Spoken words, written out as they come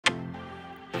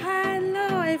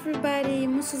everybody.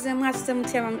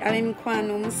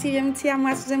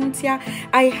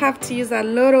 I have to use a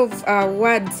lot of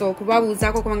words so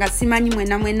kubabuuzako kubanga simanyi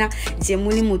mwena je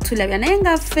muli mutula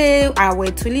byanenga fe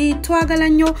awe tuli twagala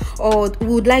nnyo or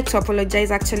would like to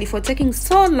apologize actually for taking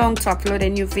so long to upload a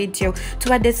new video.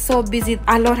 Tubadde so busy,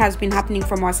 a lot has been happening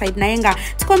from our side. Nayenga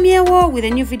tukomyewo with a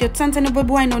new video. Tantane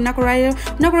Bobi Wine nakurayo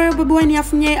Bobi Wine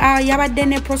yafunye yabadde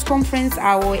ne press conference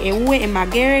awo ewe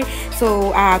Magere.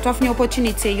 So twafunye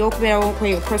opportunity yokubera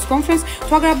ku press conference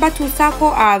twagala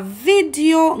batusako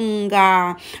video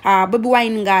nga Bobi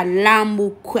Wine nga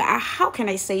lambu how can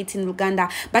I say it in Uganda,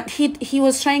 but he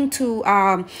was trying to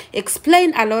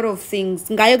explain a lot of things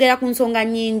ngayogera ku nsonga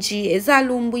nyingi eza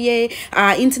Lumbuye,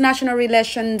 international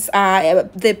relations,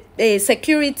 the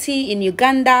security in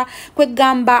Uganda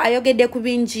kwegamba ayogedde ku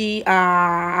bingi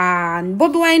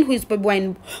Bobi Wine. Who is Bobi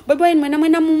Wine? Bobi Wine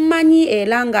mwena mumanyi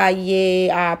elanga ye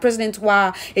president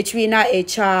wa ekibiina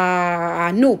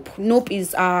echa NUP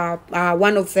is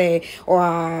one of the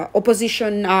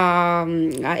opposition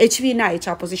ekibiina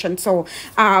echa opposition. So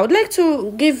I would like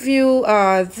to give you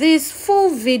this full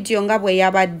video nga bwe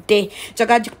yabadde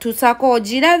tusako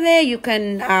jirabe. You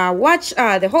can watch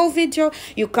the whole video,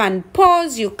 you can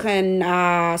pause, you can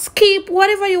skip,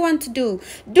 whatever you want to do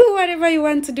whatever you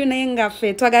want to do. Nayenga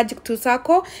fe twagaji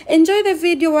tusako enjoy the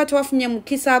video watu wafunye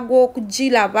mukisago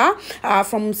kujilaba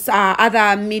from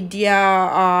other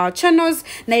media channels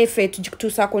na ife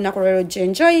tujikusako nakorero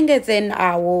enjoying it. Then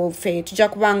wo fe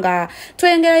tujakubanga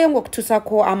twengerayo ngo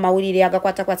kutusako amawulire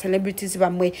agakwata kwa celebrities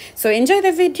bamwe. So enjoy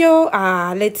the video.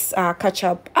 Let's catch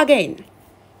up again.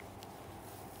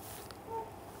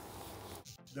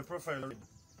 The profile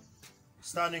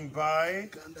standing by.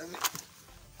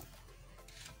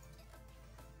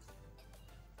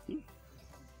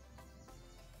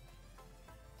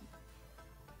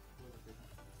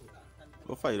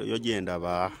 Profile yogenda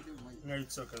ba. No,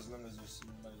 it's okay as long as you see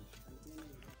my.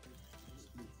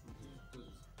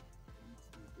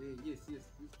 Yes.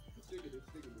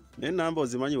 Ne number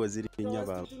zimanyi waziri nya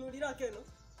ba.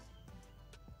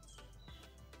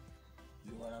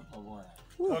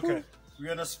 Okay, we're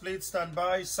gonna split, stand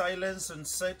by, silence, and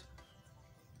set.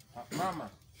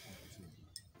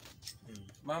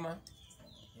 Mama.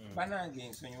 Banange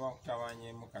nsonyiwa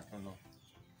okutawanya mu katono.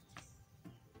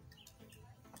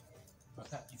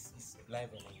 But it's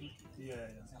live on YouTube. Yeah.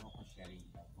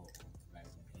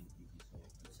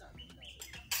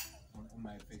 On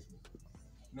my Facebook.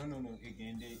 No.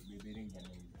 Again, they bearing the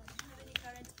name.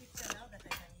 Current picture now that I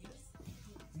can use.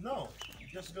 No,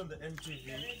 just go on the MTV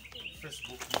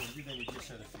Facebook. You then you just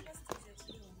share the feed.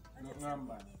 No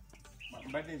number.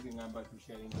 But there's a number to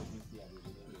sharing the video.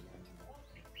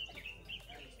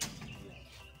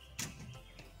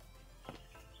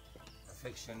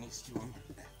 Perfectionist you.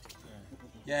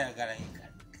 Yeah, I got it.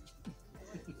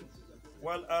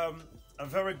 Well, a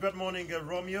very good morning,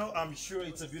 Romeo. I'm sure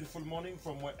it's a beautiful morning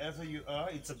from wherever you are.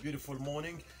 It's a beautiful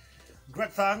morning.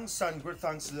 Great thanks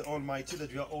to the Almighty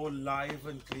that we are all live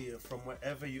and clear from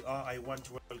wherever you are. I want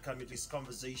to welcome you to this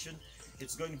conversation.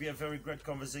 It's going to be a very great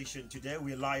conversation today.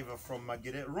 We're live from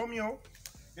Magere. Romeo,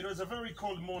 it was a very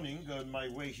cold morning on my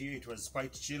way here. It was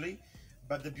quite chilly,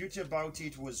 but the beauty about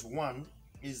it was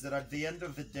is that at the end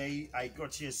of the day, I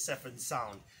got here safe and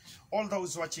sound. All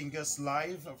those watching us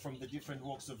live from the different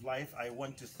walks of life, I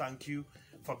want to thank you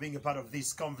for being a part of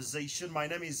this conversation. My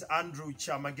name is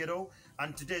Kyamagero,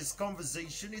 and today's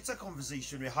conversation, it's a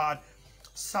conversation we had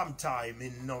sometime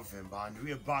in November, and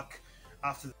we are back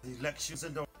after the elections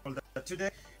and all that.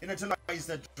 Today, in a televised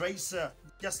address,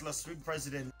 just last week,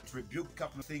 President rebuked a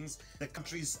couple of things. The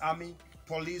country's army,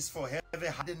 police for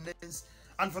heavy-handedness,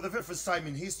 and for the very first time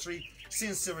in history,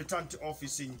 since he returned to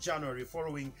office in January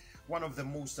following one of the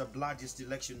most bloodiest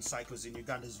election cycles in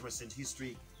Uganda's recent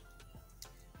history,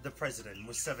 the president,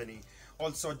 Museveni,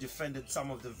 also defended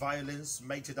some of the violence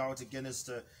meted out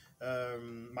against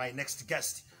my next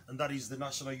guest, and that is the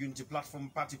National Unity Platform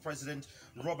Party President,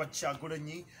 Robert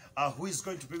Kyagulanyi, who is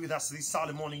going to be with us this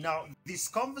early morning. Now, this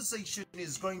conversation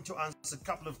is going to answer a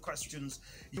couple of questions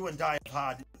you and I have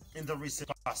had in the recent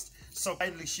past. So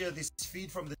kindly share this feed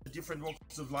from the different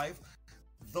walks of life,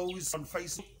 those on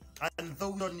Facebook and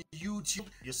those on YouTube.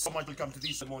 You're so much welcome to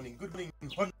this morning. Good morning,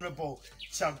 Honorable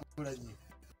Kyagulanyi.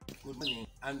 Good morning,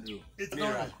 Andrew. It's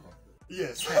Miracle.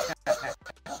 Yes. Pleasure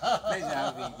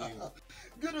having you.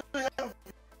 Good to have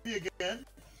you again.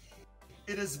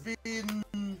 It has been,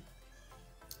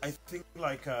 I think,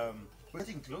 like we're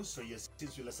getting closer, yes,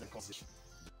 since we last had a conversation.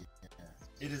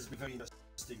 It has been very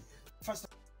interesting. First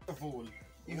of all,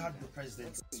 you had the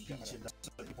president's speech, and that's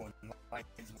the point.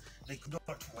 They could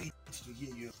not wait to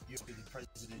hear you the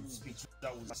president's speech.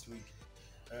 That was last week.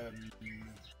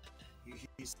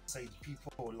 he said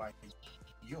people like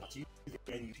your team,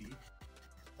 the NUP,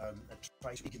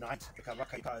 try to ignite the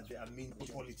Kabaka, the Amin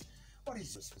quality. What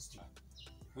is your response to that?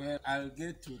 Well, I'll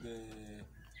get to the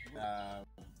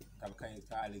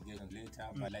Kabaka allegation later,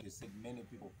 but like you said, many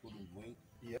people couldn't wait.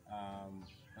 Yeah.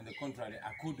 On the contrary,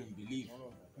 I couldn't believe,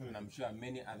 and I'm sure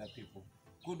many other people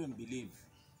couldn't believe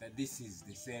that this is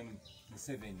the same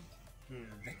Museveni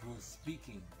that was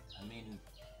speaking. I mean,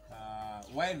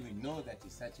 while we know that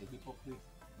he's such a hypocrite,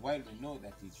 while we know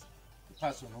that he's the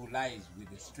person who lies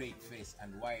with a straight face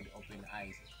and wide open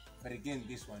eyes, but again,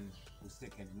 this one was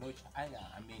taken a notch higher.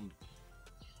 I mean,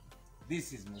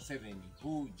 this is Museveni,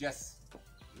 who just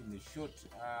in the short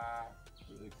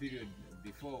period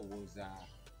before was,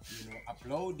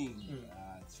 uploading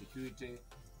security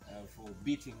for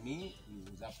beating me.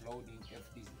 He was uploading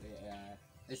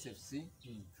SFC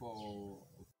for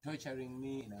torturing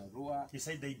me in Arua. He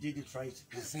said they did it right.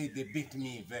 They say they beat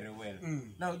me very well.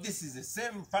 Now this is the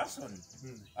same person,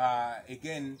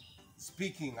 again,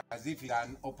 speaking as if he's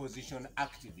an opposition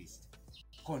activist,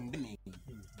 condemning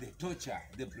the torture,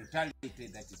 the brutality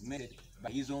that is made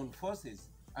by his own forces.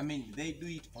 I mean, they do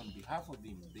it on behalf of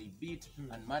him. They beat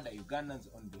and murder Ugandans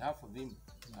on behalf of him,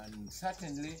 and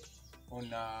certainly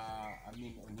on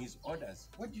his orders.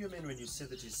 What do you mean when you say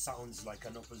that he sounds like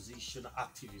an opposition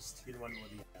activist in one or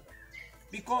the other?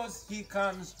 Because he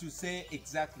comes to say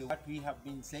exactly what we have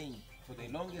been saying for the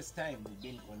longest time. We've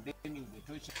been condemning the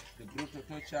torture, the brutal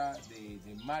torture,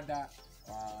 the murder,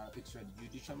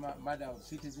 extrajudicial murder of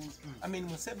citizens. I mean,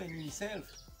 Museveni himself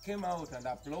came out and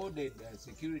uploaded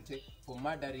security for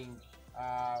murdering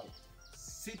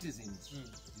citizens,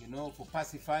 for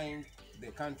pacifying the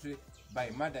country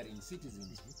by murdering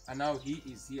citizens. And now he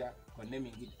is here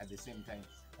condemning it at the same time.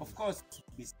 Of course,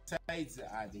 besides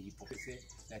the hypocrisy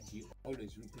that he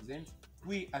always represents,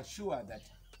 we are sure that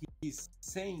he is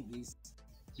saying this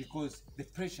because the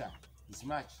pressure is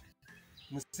much.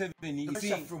 Museveni is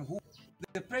saying, from who?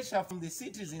 The pressure from the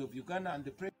citizens of Uganda and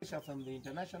the pressure from the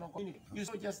international community. You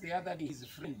saw just the other day his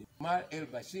friend, Omar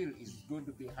el-Bashir, is going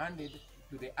to be handed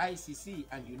to the ICC,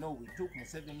 and we took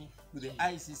Museveni to the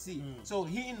ICC. So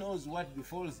he knows what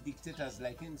befalls dictators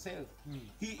like himself.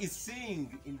 He is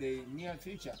seeing in the near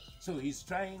future. So he's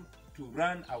trying to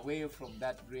run away from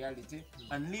that reality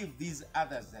and leave these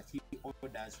others that he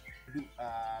orders do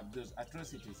those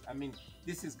atrocities. I mean,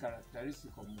 this is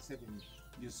characteristic of Museveni.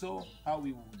 You saw how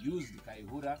we used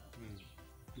Kaihura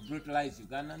to brutalize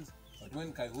Ugandans, but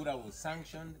when Kaihura was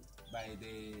sanctioned by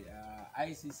the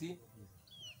ICC,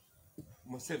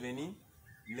 Museveni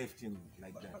left him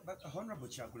like that. But Honorable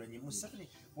Kyagulanyi, Museveni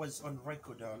was on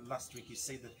record last week. He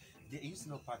said that there is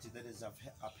no party that has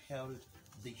upheld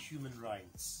the human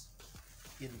rights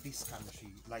in this country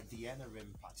like the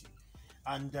NRM party.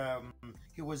 And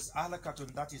he was alakat on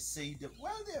that. He said,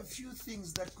 well, there are a few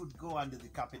things that could go under the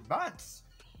carpet, but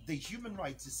the human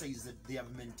rights, he says that they have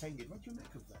maintained it. What do you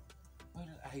make of that? Well,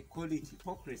 I call it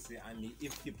hypocrisy, and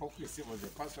if hypocrisy was a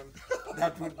person,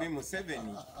 that would be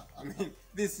Museveni. I mean,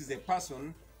 this is a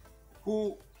person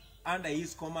who, under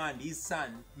his command, his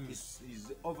son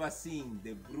is overseeing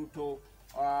the brutal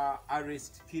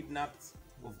arrest, kidnaps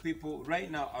of people. Right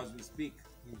now, as we speak,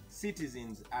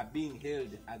 citizens are being held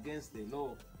against the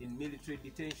law in military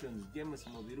detentions. James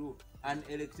Mobiru, an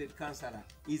elected councillor,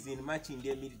 is in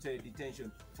Machindia military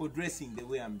detention for dressing the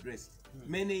way I'm dressed.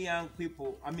 Many young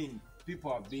people,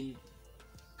 people have been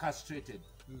castrated,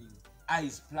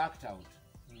 eyes plucked out.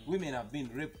 Women have been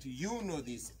raped. You know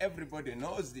this. Everybody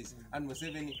knows this. And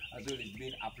Museveni has always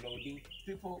been applauding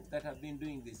people that have been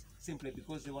doing this simply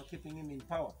because they were keeping him in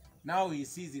power. Now he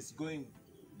sees it's going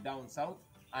down south,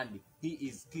 and he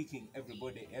is kicking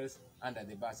everybody else under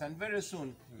the bus. And very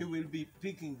soon, he will be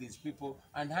picking these people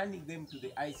and handing them to the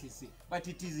ICC. But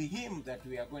it is him that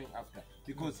we are going after,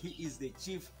 because he is the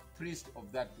chief priest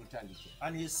of that brutality.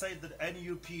 And he said that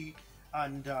NUP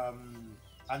and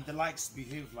the likes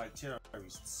behave like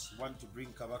terrorists, want to bring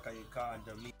Kabaka and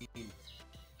Amin.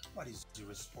 What is your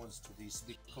response to this?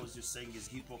 Because you're saying he's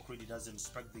hypocrite, he doesn't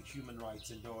respect the human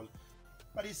rights and all.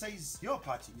 But he says your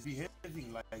party is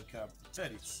behaving like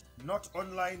terrorists. Not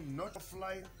online, not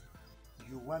offline.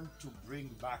 You want to bring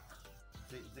back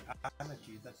the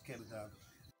anarchy that came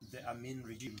the Amin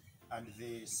regime and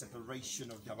the separation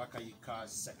of the Kabaka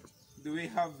sect. Do we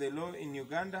have the law in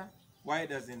Uganda? Why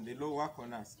doesn't the law work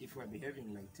on us if we're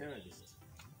behaving like terrorists?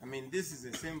 I mean, this is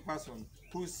the same person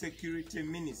whose security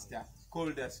minister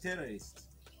called us terrorists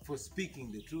for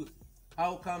speaking the truth.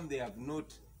 How come they have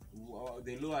not,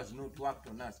 the law has not worked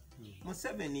on us?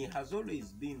 Museveni has always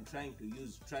been trying to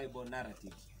use tribal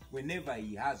narratives whenever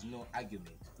he has no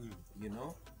argument, you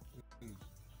know?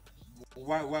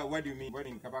 What do you mean? What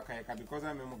in Kabakayaka? Because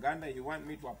I'm in Uganda, you want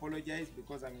me to apologize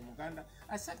because I'm in Uganda?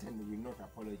 I certainly will not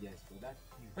apologize for that.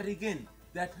 But again,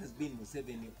 that has been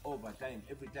Museveni over time.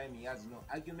 Every time he has no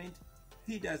argument,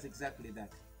 he does exactly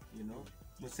that. You know,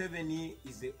 Museveni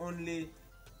is the only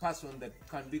person that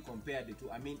can be compared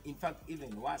to. I mean, in fact, even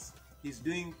worse, he's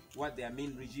doing what the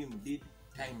Amin regime did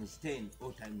times 10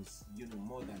 or times,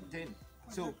 more than 10.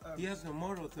 So he has no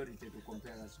moral authority to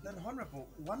compare us with. Then, Honorable,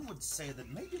 one would say that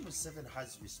maybe Museveni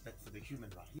has respect for the human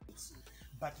rights,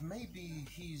 but maybe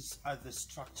his other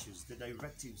structures, the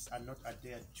directives, are not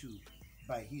adhered to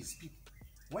by his people.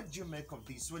 What do you make of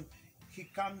this when he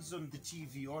comes on the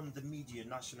TV, on the media,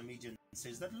 national media, and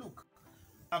says that, look,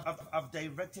 I've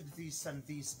directed this and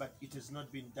this, but it has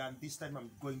not been done. This time I'm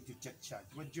going to take charge.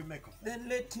 What do you make of that? Then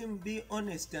let him be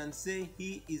honest and say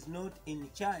he is not in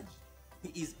charge.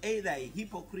 He is either a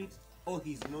hypocrite or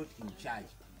he's not in charge,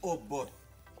 or both.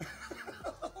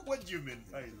 What do you mean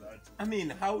by that? I mean,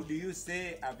 how do you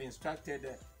say I've instructed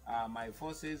my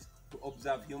forces to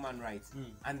observe human rights,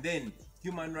 and then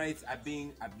human rights are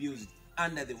being abused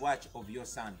under the watch of your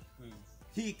son?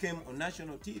 He came on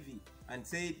national TV and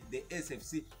said the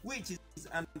SFC, which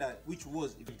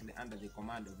was eventually under the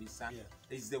command of his son,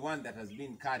 is the one that has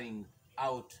been carrying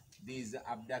out these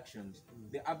abductions.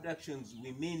 The abductions,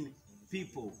 we mean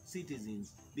people,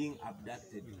 citizens being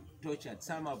abducted, tortured.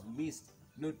 Some have missed,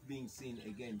 not being seen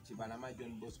again. Chibalama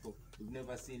John Bosco, we've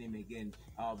never seen him again.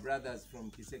 Our brothers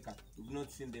from Kiseka, we've not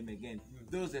seen them again.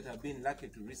 Those that have been lucky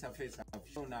to resurface have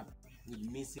shown up with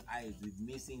missing eyes, with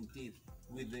missing teeth,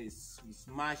 with the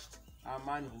smashed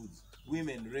manhoods,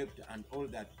 women raped and all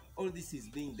that. All this is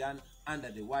being done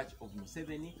under the watch of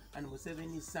Museveni and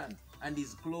Museveni's son and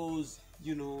his close,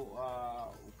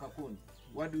 Kakun.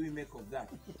 What do we make of that?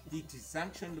 It is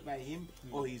sanctioned by him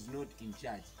or he's not in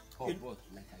charge, or both,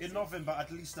 like I said. In November,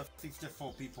 at least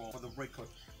 54 people, for the record,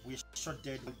 were shot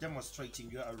dead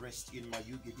demonstrating your arrest in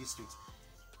Mayuge district.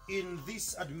 In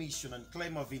this admission and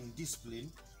claim of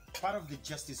indiscipline, part of the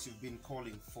justice you've been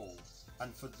calling for,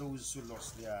 and for those who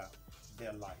lost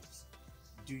their lives,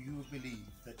 do you believe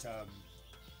that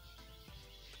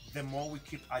the more we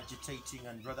keep agitating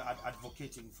and rather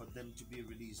advocating for them to be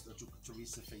released or to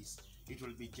resurface, it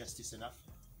will be justice enough?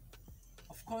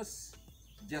 Of course,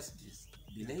 justice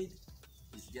delayed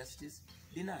is justice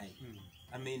denied.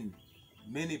 I mean,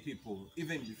 many people,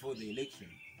 even before the election,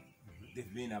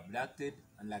 they've been abducted,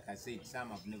 and like I said, some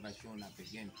have never shown up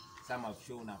again. Some have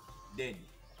shown up dead,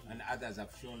 and others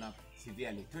have shown up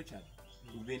severely tortured.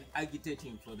 We've been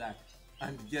agitating for that,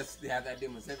 and just the other day,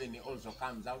 Museveni also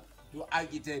comes out to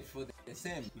agitate for the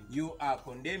same. You are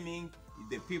condemning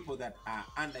the people that are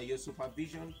under your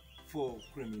supervision for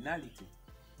criminality.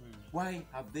 Why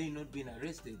have they not been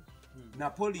arrested?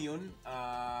 Napoleon,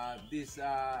 this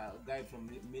guy from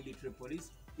military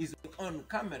police, is on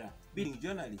camera beating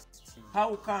journalists.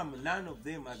 How come none of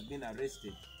them has been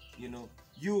arrested?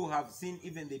 You have seen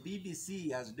even the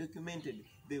BBC has documented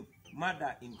the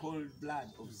murder in cold blood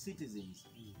of citizens,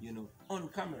 on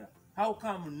camera. How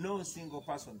come no single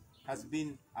person has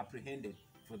been apprehended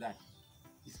for that?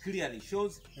 It clearly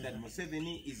shows that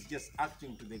Museveni is just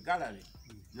acting to the gallery.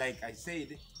 Like I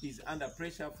said, he's under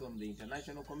pressure from the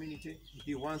international community.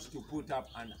 He wants to put up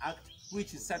an act, which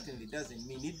certainly doesn't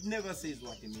mean. It never says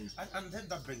what it means. And then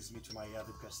that brings me to my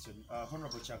other question.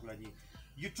 Honorable Chagulanyi,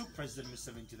 you took President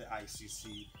Museveni to the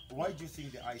ICC. Why do you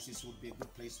think the ICC would be a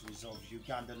good place to resolve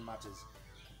Ugandan matters?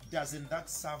 Doesn't that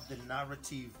serve the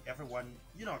narrative? Everyone,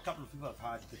 a couple of people have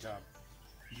heard that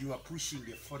you are pushing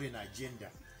a foreign agenda.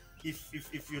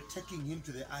 If you're taking him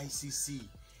to the ICC,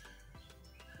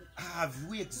 have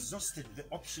we exhausted the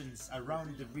options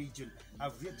around the region?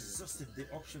 Have we exhausted the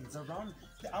options around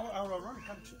our own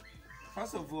country?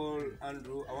 First of all,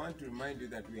 Andrew, I want to remind you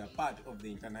that we are part of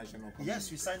the international community.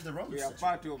 Yes, we signed the wrong. We are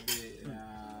part of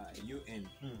the UN.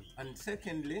 And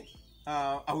secondly,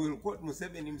 I will quote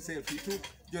Museveni himself. He took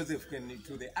Joseph Kennedy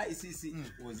to the ICC.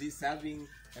 Was he serving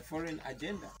a foreign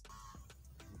agenda?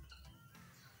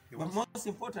 But most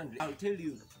importantly, I'll tell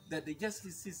you that the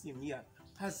justice system here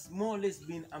has more or less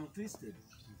been twisted.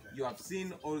 You have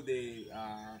seen all the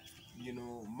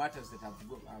matters that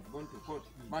have gone to court,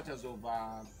 matters of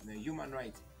human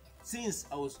rights. Since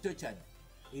I was tortured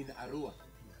in Arua,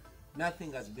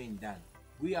 nothing has been done.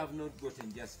 We have not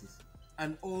gotten justice.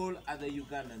 And all other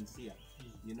Ugandans here,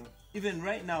 even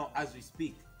right now as we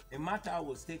speak, a matter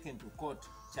was taken to court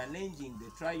challenging the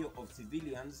trial of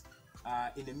civilians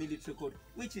in a military court,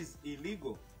 which is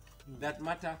illegal. That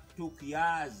matter took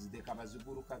years, the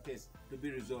Kebisebuka case, to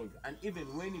be resolved. And even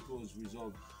when it was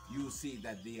resolved, you see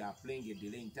that they are playing a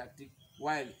delaying tactic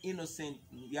while innocent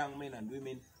young men and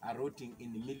women are rotting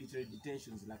in military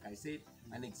detentions. Like I said,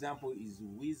 an example is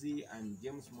Wizzy and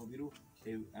James Mobiru,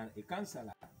 a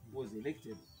councillor who was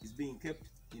elected, is being kept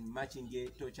in Magere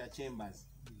torture chambers.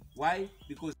 Why?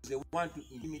 Because they want to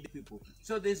intimidate people.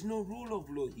 So there's no rule of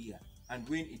law here. And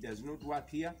when it does not work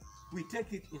here, we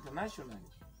take it internationally.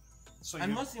 So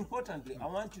and most importantly, I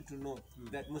want you to know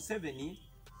that Museveni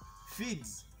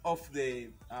feeds off the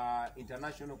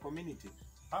international community.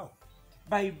 How?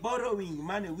 By borrowing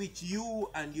money which you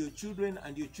and your children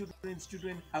and your children's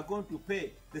children are going to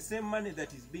pay, the same money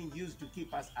that is being used to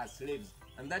keep us as slaves.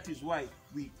 And that is why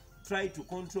we try to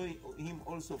control him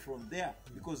also from there,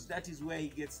 because that is where he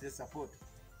gets the support.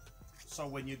 So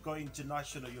when you go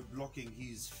international, you're blocking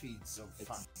his feeds of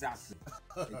funds. Exactly.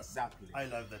 Exactly. I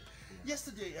love that. Yeah.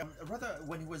 Yesterday, rather,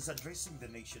 when he was addressing the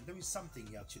nation, there was something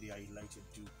he actually highlighted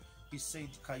too. He said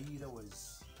Kaira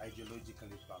was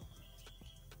ideologically bankrupt.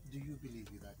 Do you believe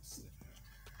that?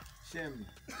 Shame.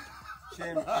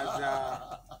 Shame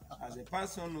as a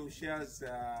person who shares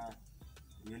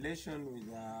relation with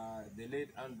the late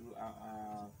Andrew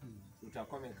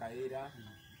Utakome Kaira,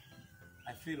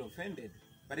 I feel offended.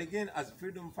 But again, as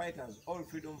freedom fighters, all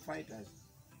freedom fighters,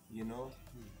 you know,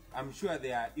 I'm sure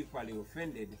they are equally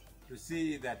offended to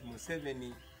see that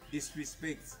Museveni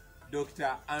disrespects Dr.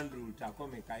 Andrew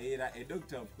Utakome Kaira, a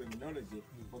doctor of criminology,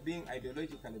 for being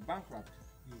ideologically bankrupt.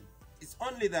 It's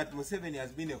only that Museveni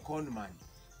has been a con man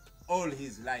all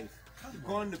his life. He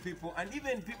conned people, and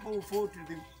even people who fought with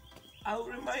him. I'll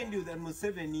remind you that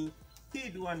Museveni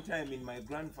hid one time in my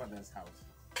grandfather's house.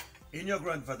 In your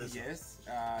grandfather's house?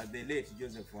 Yes, the late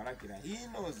Joseph Warakira. He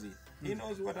knows it. He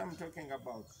knows what I'm talking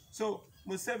about. So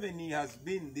Museveni has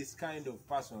been this kind of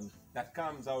person that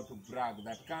comes out to brag,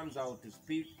 that comes out to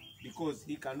speak because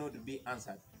he cannot be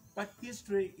answered. But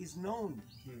history is known.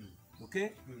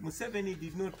 Okay? Museveni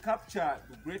did not capture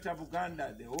the greater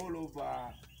Uganda. The whole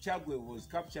of Chagwe was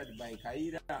captured by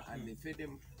Kaira and the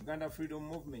Uganda Freedom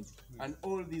Movement and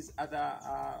all these other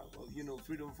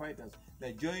freedom fighters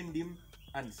that joined him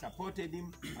and supported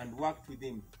him and worked with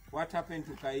him. What happened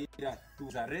to Kaira? He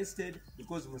was arrested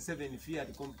because Museveni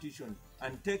feared competition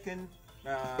and taken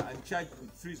and charged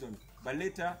with treason, but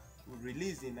later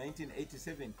released in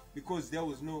 1987 because there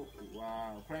was no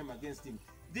crime against him.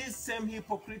 This same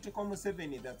hypocritical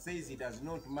Museveni that says he does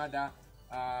not murder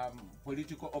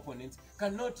political opponents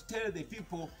cannot tell the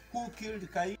people who killed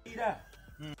Kaira.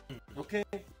 Okay,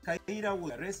 Kaira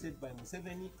was arrested by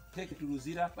Museveni, taken to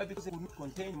Luzira, but because they could not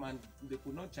contain him and they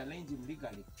could not challenge him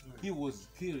legally, he was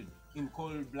killed in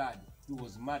cold blood. He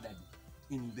was murdered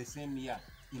in the same year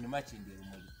in Magere.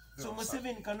 So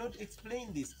Museveni cannot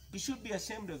explain this. He should be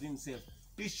ashamed of himself.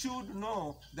 He should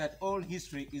know that all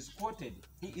history is quoted.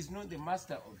 He is not the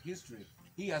master of history.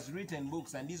 He has written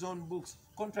books, and his own books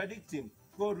contradict him.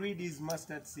 Go read his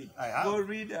Mustard Seed. Go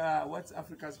read What's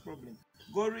Africa's Problem.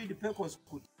 Go read Pecos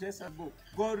Kutesa's book.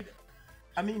 Go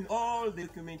read, all the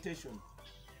documentation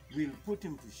will put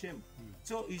him to shame.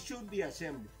 So he should be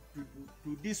ashamed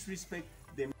to disrespect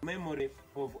the memory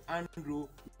of Andrew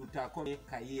Utakome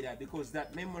Kaira, because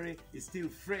that memory is still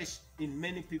fresh in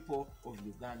many people of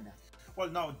Uganda. Well,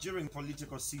 now, during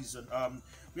political season,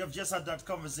 we have just had that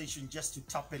conversation just to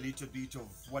tap a little bit of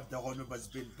what the Honorable has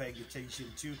been paying attention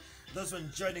to. Those who are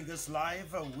joining us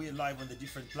live, we're live on the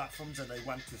different platforms, and I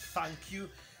want to thank you.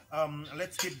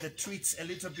 Let's keep the tweets a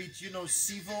little bit,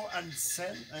 Sivo and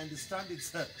Sen. I understand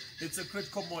it's a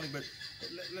critical morning, but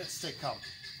let's stay calm.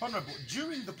 Honorable,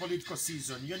 during the political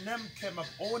season, your name came up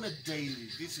on a daily.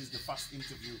 This is the first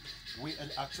interview we are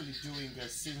actually doing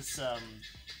since...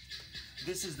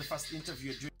 this is the first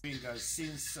interview doing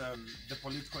since the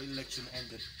political election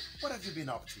ended. What have you been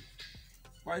up to?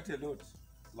 Quite a lot.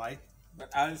 Like? But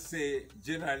I'll say,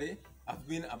 generally, I've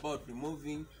been about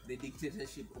removing the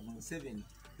dictatorship of Museveni.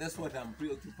 That's what I'm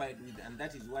preoccupied with, and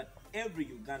that is what every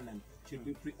Ugandan should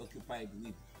be preoccupied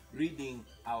with. Reading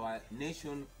our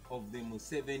nation of the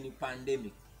Museveni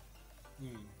pandemic.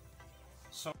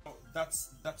 So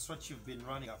that's what you've been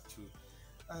running up to.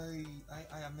 I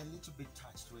am a little bit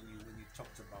touched when you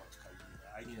talked about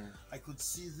Kaira. I could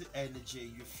see the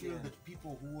energy. You feel that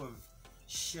people who have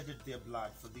shedded their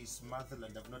blood for this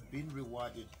motherland have not been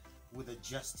rewarded with the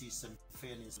justice and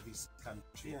fairness of this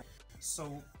country.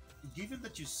 So, given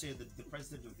that you say that the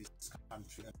president of this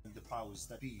country and the powers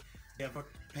that be, they have not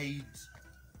paid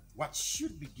what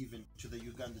should be given to the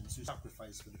Ugandans who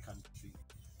sacrifice for the country,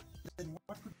 then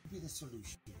what could be the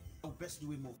solution? How best do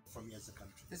we move from here as a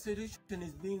country? The solution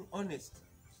is being honest,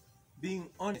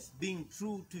 being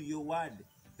true to your word.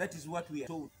 That is what we are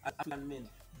told as African men.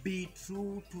 Be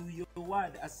true to your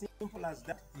word. As simple as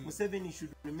that. Museveni should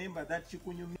remember that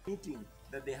Chikunyu meeting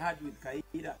that they had with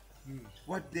Kaida,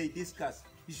 what they discussed.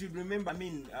 You should remember, I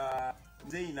mean,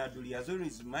 Zain Aduli has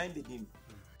always reminded him,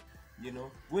 you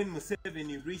know, when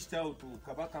Museveni reached out to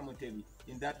Kabaka Mutebi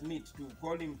in that meet to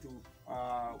call him to,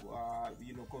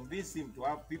 you know, convince him to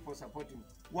have people support him,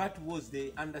 what was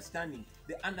the understanding?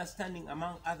 The understanding,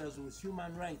 among others, was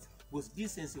human rights, was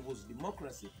decency, was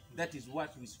democracy. That is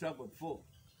what we struggled for.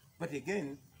 But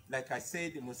again, like I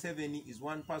said, Museveni is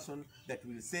one person that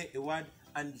will say a word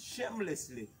and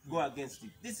shamelessly go against it.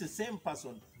 This is the same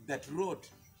person that wrote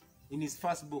in his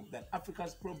first book that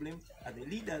Africa's problem are the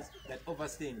leaders that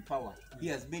overstay in power. He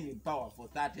has been in power for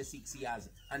 36 years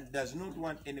and does not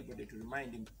want anybody to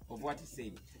remind him of what he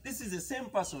said. This is the same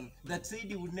person that said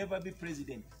he would never be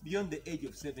president beyond the age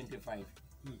of 75.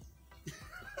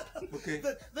 Okay.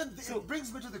 Then it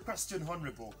brings me to the question,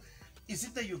 Honorable. Is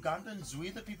it the Ugandans, we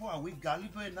the people, are we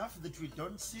gullible enough that we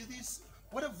don't see this?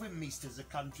 What have we missed as a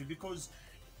country? Because,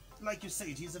 like you said,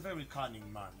 he's a very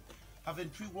cunning man.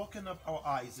 Haven't we woken up our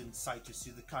eyes inside to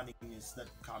see the cunningness that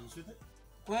comes with it?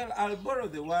 Well, I'll borrow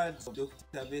the words of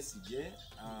Dr. Besigye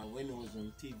when he was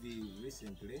on TV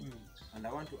recently, and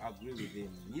I want to agree with him.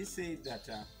 He said that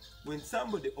when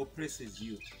somebody oppresses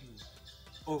you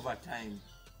over time,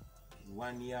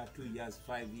 1 year, 2 years,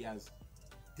 5 years,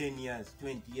 10 years,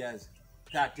 20 years,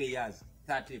 30 years,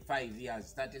 35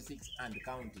 years, 36 and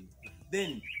counting,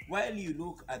 then while you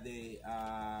look at the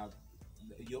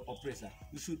your oppressor,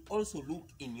 you should also look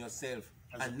in yourself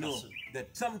and know that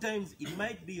sometimes it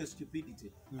might be your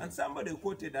stupidity. And somebody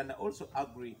quoted, and I also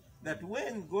agree, that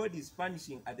when God is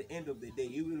punishing at the end of the day,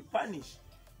 he will punish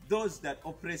those that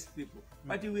oppress people,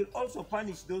 but he will also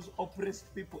punish those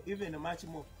oppressed people even much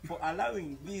more for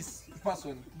allowing this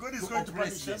person God is to going to oppress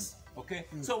punish them. us. Okay,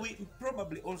 so we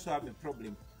probably also have a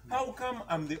problem. How come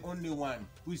I'm the only one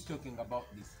who is talking about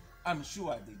this? I'm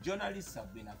sure the journalists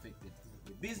have been affected,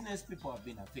 the business people have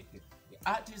been affected, the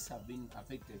artists have been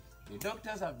affected, the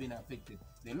doctors have been affected,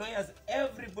 the lawyers,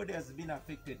 everybody has been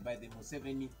affected by the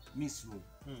Museveni misrule.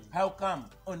 How come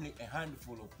only a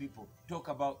handful of people talk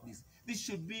about this? This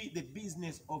should be the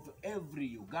business of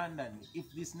every Ugandan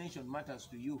if this nation matters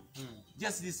to you.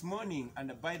 Just this morning,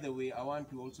 and by the way, I want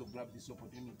to also grab this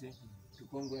opportunity to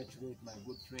congratulate my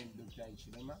good friend Dr.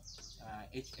 Ichilema,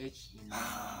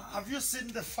 HH. Have you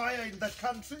seen the fire in that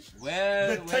country?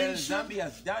 Well, The tension? Zambia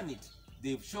has done it.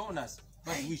 They've shown us.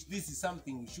 But this is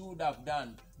something we should have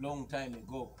done long time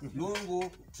ago. Lungu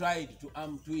tried to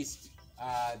arm twist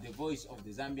the voice of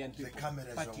the Zambian people. The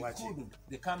cameras but were he watching. couldn't.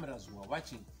 The cameras were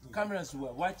watching. Cameras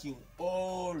were watching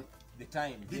all the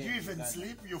time. Did you even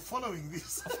sleep? You're following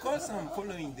this? Of course I'm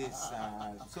following this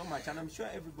so much, and I'm sure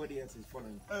everybody else is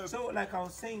following. So like I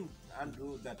was saying,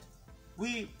 Andrew, that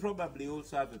we probably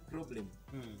also have a problem,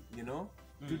 you know.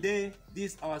 Today,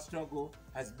 our struggle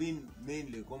has been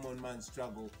mainly a common man's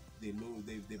struggle. The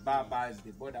barbers,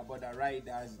 the border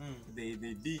riders, the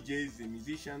DJs, the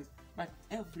musicians, but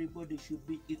everybody should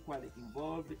be equally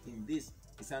involved in this.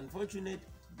 It's unfortunate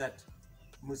that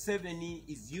Museveni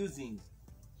is using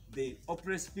the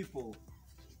oppressed people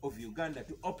of Uganda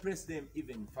to oppress them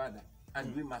even further,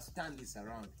 and we must turn this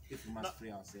around if we must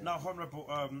free ourselves. Now, Honorable,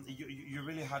 you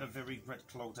really had a very great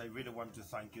clout. I really want to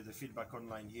thank you. The feedback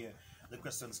online here, the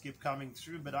questions keep coming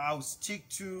through, but I'll stick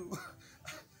to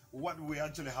what we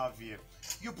actually have here.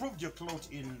 You proved your clout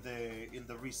in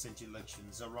the recent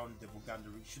elections around the Uganda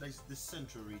region, the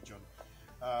central region,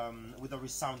 with a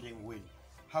resounding win.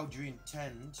 How do you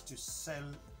intend to sell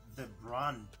the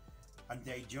brand and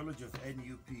the ideology of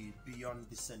NUP beyond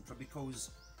the central?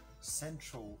 Because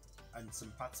central and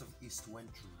some parts of east went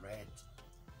red.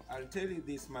 I'll tell you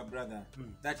this, my brother,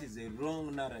 that is a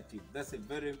wrong narrative. That's a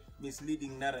very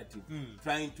misleading narrative,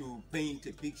 trying to paint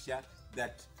a picture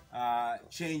that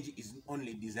change is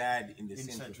only desired in the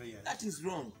central. Yes. That is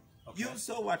wrong. Okay. You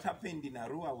saw what happened in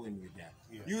Arua when we were there.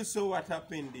 Yeah. You saw what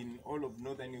happened in all of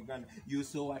northern Uganda. You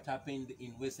saw what happened in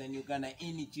western Uganda,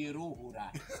 in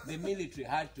Chiruhura. The military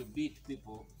had to beat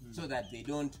people so that they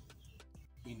don't,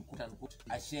 in quote-unquote,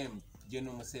 ashame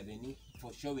General Museveni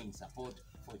for showing support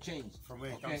for change. From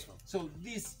where it comes from. So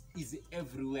this is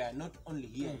everywhere, not only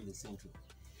here in the central.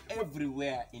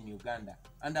 Everywhere in Uganda.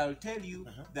 And I'll tell you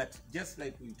that just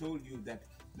like we told you that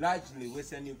largely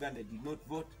Western Uganda did not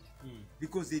vote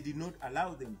because they did not allow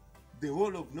them. The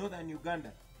whole of Northern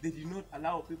Uganda, they did not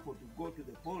allow people to go to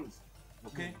the polls.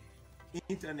 Okay?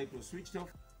 Internet was switched off,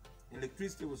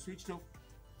 electricity was switched off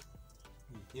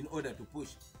in order to push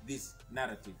this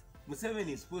narrative.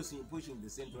 Museveni is pushing the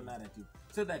central narrative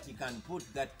so that he can put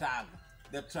that tag,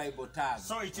 the tribal tag.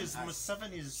 So it is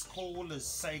Museveni's call as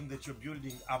saying that you're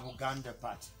building a Uganda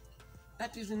party.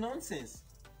 That is nonsense.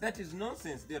 That is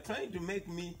nonsense. They're trying to make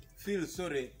me feel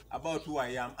sorry about who I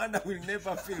am, and I will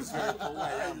never feel sorry for who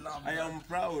I am. I am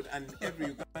proud, and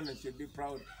every Ugandan should be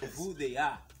proud of who they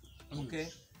are. Okay?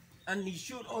 And he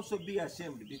should also be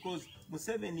ashamed, because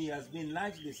Museveni has been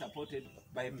largely supported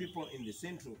by people in the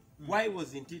central. Why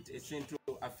wasn't it a central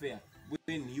affair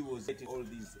when he was getting all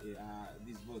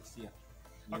these votes here?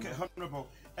 Okay, Honorable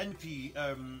NP,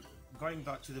 going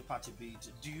back to the party beat,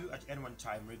 do you at any one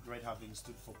time regret having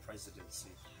stood for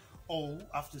presidency? Or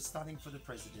after standing for the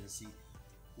presidency,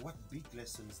 what big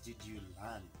lessons did you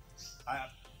learn?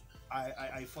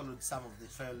 I followed some of the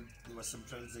trail. There were some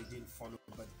trails they didn't follow,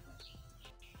 but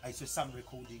I saw some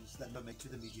recordings that don't make to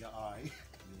the media eye.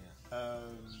 Yeah.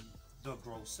 They're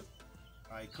gross.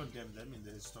 I condemn them in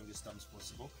the strongest terms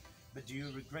possible. But do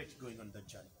you regret going on that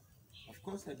journey? Of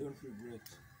course I don't regret.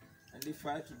 And if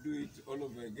I had to do it all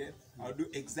over again, I'll do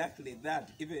exactly that,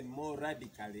 even more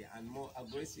radically and more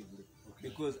aggressively. Okay.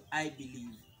 Because I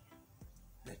believe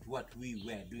that what we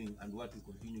were doing and what we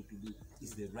continue to do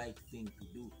is the right thing to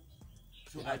do.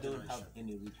 So I don't have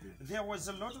any regret. There was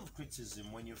a lot of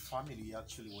criticism when your family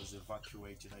actually was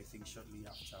evacuated, I think shortly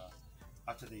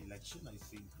after the election. I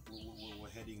think we were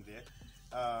heading there.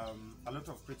 A lot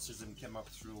of criticism came up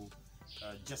through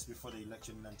just before the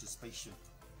election in anticipation.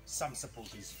 Some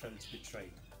supporters felt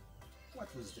betrayed.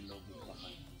 What was the logic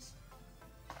behind this?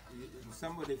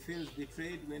 Somebody feels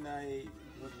betrayed when I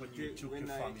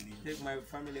take my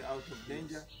family out of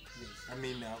danger. Yes. I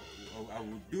mean, I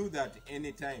would do that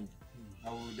anytime.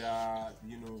 I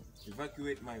would,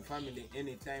 evacuate my family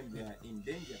anytime they are in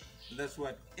danger. That's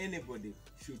what anybody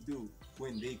should do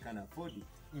when they can afford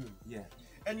it. Yeah.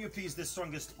 NUP is the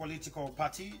strongest political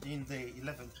party in the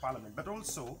 11th Parliament, but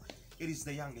also it is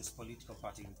the youngest political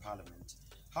party in Parliament.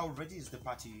 How ready is the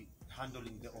party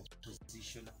handling the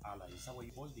opposition allies? How are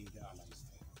you holding the allies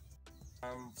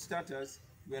there? Starters,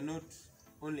 we are not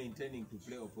only intending to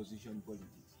play opposition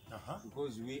politics,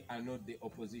 because we are not the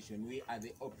opposition, we are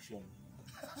the option.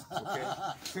 Okay.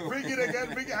 So, bring it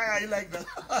again, bring it. I like that.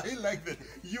 I like that.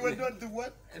 You are not the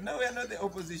what? No, we are not the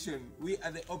opposition. We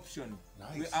are the option.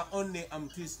 Nice. We are only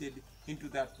twisted into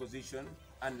that position,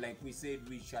 and like we said,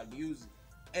 we shall use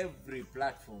every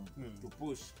platform to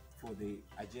push for the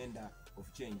agenda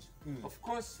of change. Of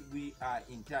course, we are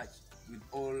in touch with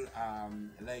all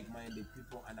like-minded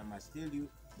people, and I must tell you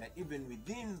that even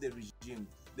within the regime,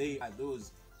 they are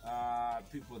those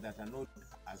people that are not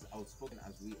as outspoken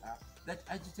as we are, that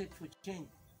agitate for change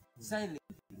silently,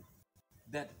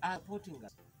 that are supporting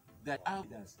us, that are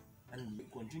with us, and we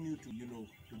continue to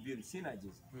to build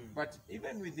synergies. But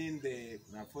even within the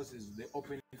forces, the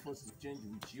open forces of change,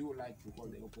 which you like to call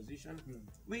the opposition,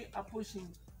 we are pushing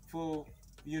for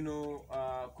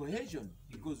cohesion,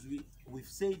 because we've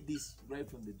said this right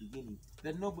from the beginning,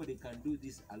 that nobody can do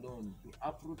this alone. To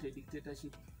uproot a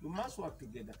dictatorship, we must work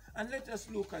together. And let us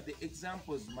look at the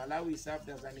examples. Malawi served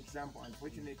as an example.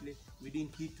 Unfortunately, we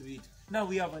didn't hit to it. Now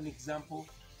we have an example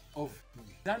of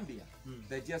Zambia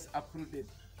that just uprooted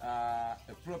a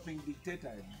propping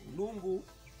dictator. Lungu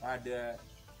had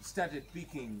started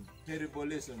picking terrible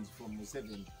lessons from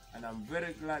Museveni, and I'm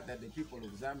very glad that the people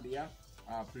of Zambia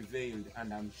prevailed,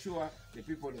 and I'm sure the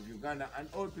people of Uganda and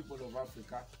all people of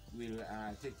Africa will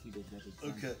take heed of that example.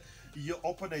 Okay, your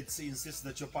opponents insist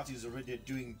that your party is already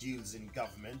doing deals in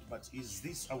government, but is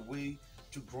this a way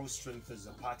to grow strength as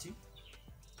a party?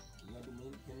 What do you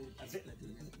mean? Can you ask that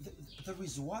again? There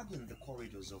is word in the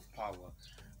corridors of power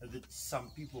that some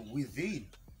people within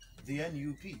the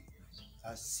NUP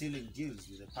are sealing deals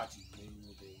with the party,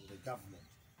 with the government.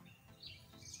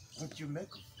 What do you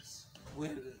make of this?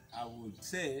 Well, I would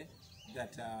say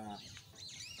that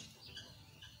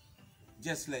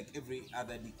just like every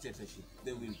other dictatorship,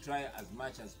 they will try as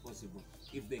much as possible.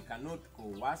 If they cannot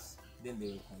coerce, then they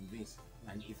will convince.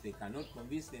 And if they cannot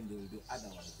convince, then they will do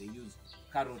otherwise. They use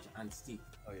carrot and stick.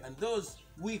 Oh, yeah. And those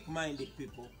weak-minded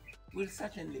people will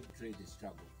certainly betray the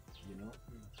struggle,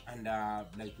 And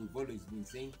like we've always been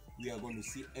saying, we are going to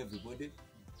see everybody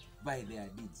by their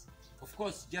deeds. Of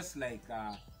course, just like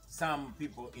some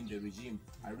people in the regime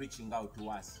are reaching out to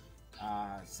us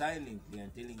silently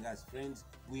and telling us, friends,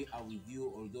 we are with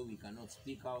you, although we cannot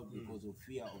speak out because of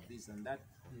fear of this and that.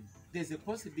 There's a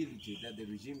possibility that the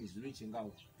regime is reaching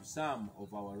out to some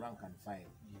of our rank and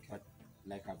file. But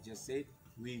like I've just said,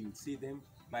 we will see them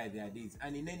by their deeds.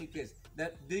 And in any case,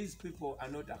 that these people are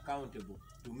not accountable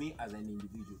to me as an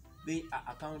individual. They are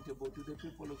accountable to the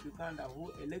people of Uganda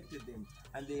who elected them,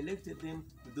 and they elected them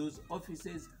to those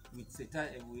offices with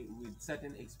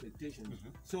certain expectations.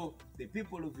 So the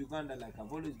people of Uganda, like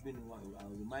I've always been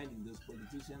reminding those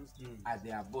politicians, are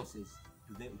their bosses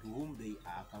to them, to whom they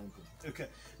are accountable. Okay.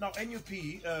 Now, NUP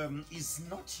is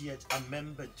not yet a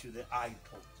member to the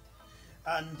IPOD.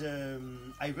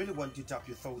 And I really want you to have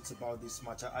your thoughts about this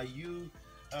matter. Are you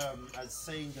as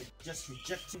saying that just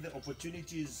rejecting the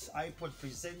opportunities IPOD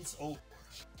presents, or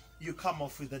you come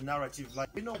off with a narrative like,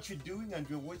 we know what you're doing and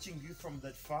we're watching you from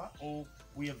that far, or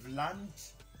we have learned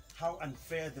how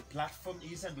unfair the platform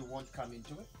is and we won't come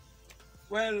into it?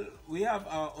 Well, we have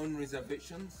our own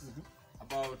reservations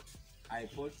about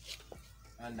iPod,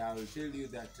 and I will tell you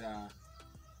that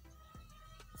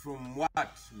from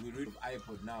what we read of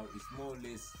iPod now, it's more or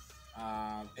less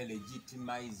a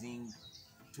legitimizing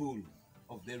tool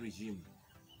of the regime.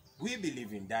 We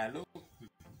believe in dialogue,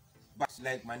 but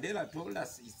like Mandela told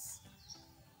us, it's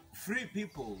free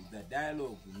people that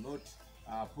dialogue, not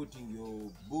putting your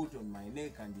boot on my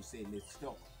neck and you say, let's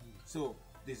talk. So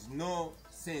there's no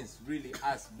sense really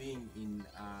us being in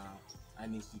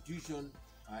an institution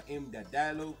aimed at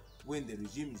dialogue when the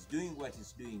regime is doing what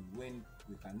it's doing, when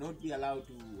we cannot be allowed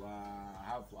to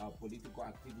have our political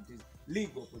activities,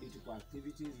 legal political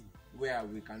activities, where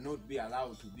we cannot be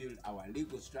allowed to build our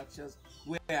legal structures,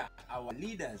 where our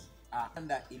leaders are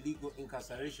under illegal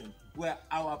incarceration, where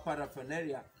our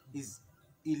paraphernalia is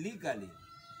illegally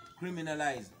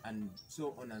criminalized, and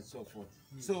so on and so forth.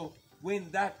 So when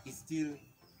that is still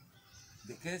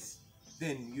the case,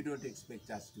 then you don't expect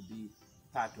us to be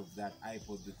part of that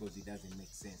iPod, because it doesn't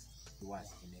make sense to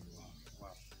us in any way.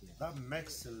 Wow. Yeah. That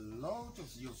makes a lot of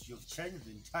you've changed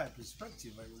the entire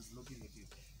perspective. I was looking at it.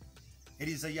 It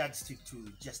is a yardstick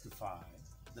to justify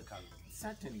the current.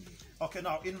 Certainly. Okay,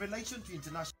 now in relation to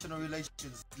international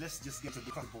relations, let's just get to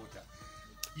the border.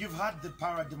 You've had the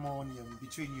pandemonium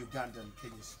between Uganda and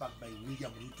Kenya sparked by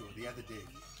William Ruto the other day.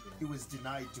 Yeah. He was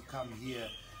denied to come here,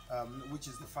 which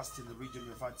is the first in the region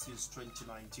we've had since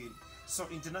 2019. So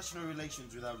international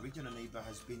relations with our regional neighbor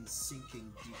has been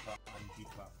sinking deeper and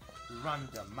deeper.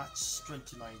 Rwanda, March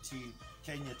 2019,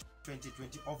 Kenya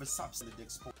 2020, over substandard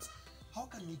exports. How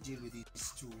can we deal with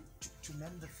this to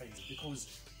mend the fence? Because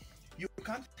you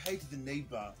can't hate the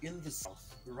neighbor in the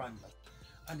south, Rwanda,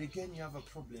 and again you have a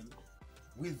problem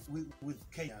with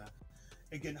Kenya.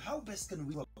 Again, how best can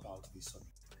we go about this one?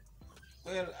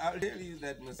 Well, I'll tell you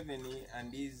that Museveni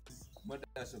and his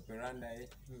modus operandi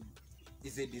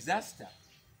is a disaster,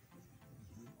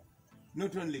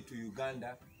 not only to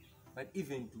Uganda, but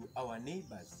even to our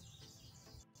neighbors.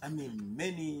 I mean,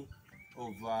 many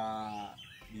of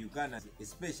Ugandans,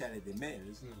 especially the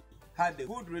males, had a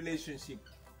good relationship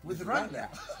with Rwanda.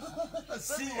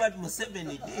 See what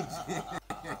Museveni did.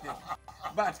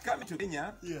 But coming to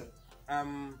Kenya,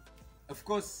 of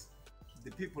course,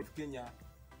 the people of Kenya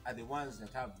are the ones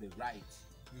that have the right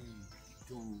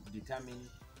to determine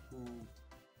who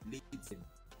leads them.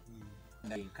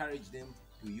 And I encourage them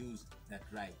to use that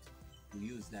right, to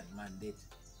use that mandate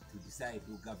to decide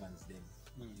who governs them.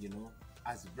 You know,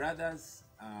 as brothers,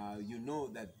 you know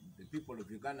that the people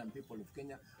of Uganda and people of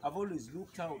Kenya have always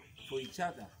looked out for each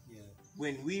other.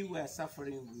 When we were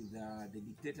suffering with the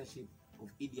dictatorship of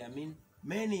Idi Amin,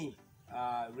 many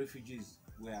refugees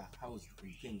were housed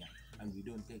in Kenya, and we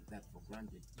don't take that for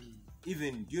granted.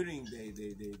 Even during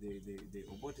the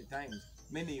Obote times,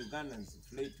 many Ugandans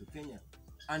fled to Kenya.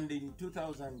 And in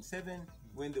 2007,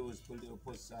 when there was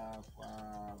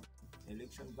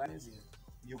post-election violence,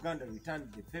 Uganda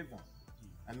returned the favor.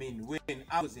 I mean, when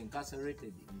I was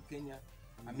incarcerated in Kenya,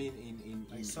 I mean, in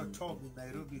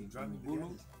Nairobi,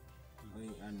 Bulu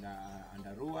and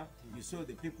Arua, you saw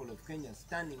the people of Kenya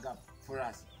standing up for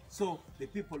us. So the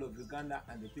people of Uganda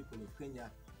and the people of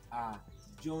Kenya are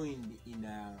joined in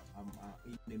a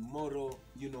moral,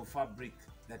 fabric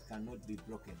that cannot be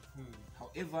broken.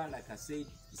 However, like I said,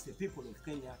 it's the people of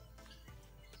Kenya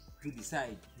to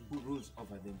decide who rules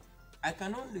over them. I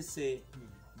can only say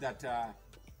that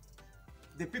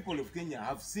the people of Kenya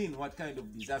have seen what kind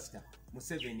of disaster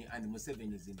Museveni and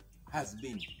Musevenism has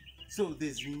been. So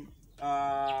there's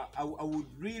I would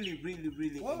really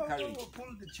encourage.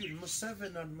 Pull the tune.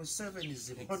 Museveni and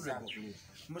Musevenism. Exactly.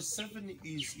 Museveni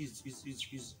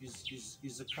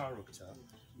is a character.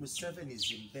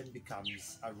 Musevenism then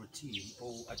becomes a routine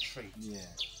or a trait.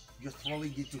 Yeah. You're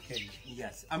throwing it to Kenya.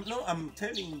 Yes, I'm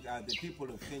telling the people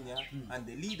of Kenya and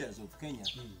the leaders of Kenya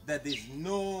that there's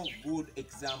no good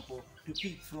example to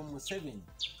pick from Museveni.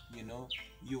 You know,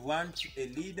 you want a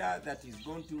leader that is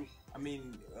going to,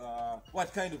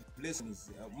 what kind of lesson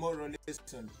is moral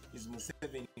lesson is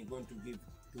Museveni going to give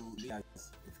to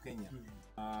leaders of Kenya?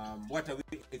 What are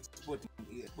we exporting?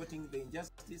 Exporting the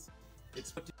injustice,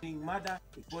 exporting murder,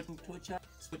 exporting torture,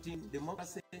 exporting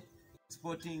democracy,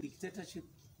 exporting dictatorship.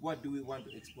 What do we want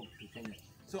to export to Kenya?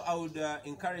 So I would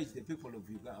encourage the people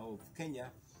of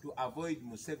Kenya to avoid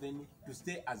Museveni, to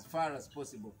stay as far as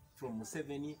possible from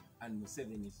Museveni and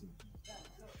Musevenism.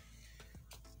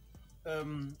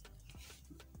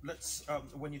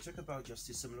 When you talk about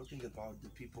justice, I'm looking about the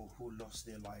people who lost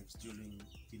their lives during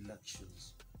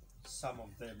elections. Some of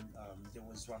them, there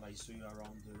was one I saw you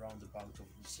around the roundabout of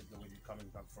Musega when you're coming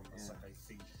back from Masaka, I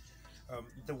think.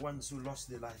 The ones who lost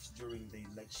their lives during the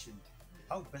election,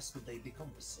 how best could they be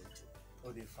compensated,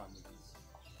 or their families?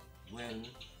 Well,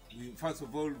 first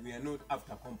of all, we are not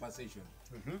after compensation.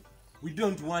 We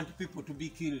don't want people to be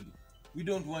killed. We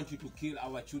don't want you to kill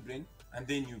our children and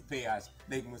then you pay us,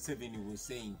 like Museveni was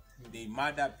saying. They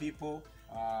murder people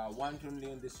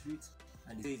wantonly on the streets,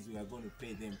 and he says we are going to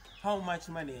pay them. How much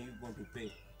money are you going to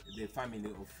pay the family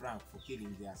of Frank for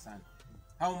killing their son?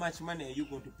 How much money are you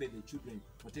going to pay the children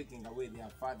for taking away their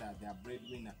father, their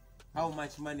breadwinner? How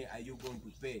much money are you going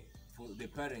to pay for the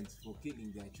parents for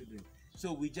killing their children?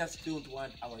 So we just don't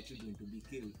want our children to be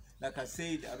killed. Like I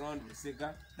said around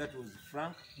Rusega, that was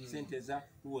Frank Senteza,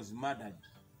 who was murdered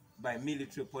by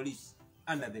military police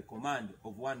under the command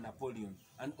of one Napoleon.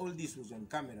 And all this was on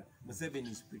camera.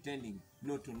 Museveni is pretending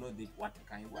not to know that. What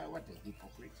a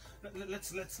hypocrite.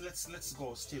 Let's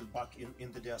go still back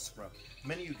in the diaspora.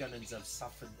 Many Ugandans have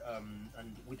suffered,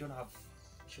 and we don't have,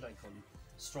 should I call it,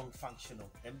 strong functional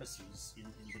embassies in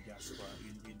the diaspora.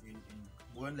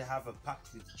 We only have a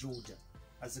pact with Georgia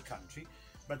as a country,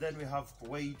 but then we have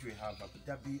Kuwait, we have Abu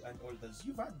Dhabi, and all those.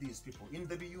 You've had these people in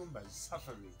the Biyumbas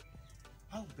suffering.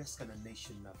 How best can a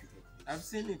nation navigate this? I've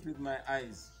seen it with my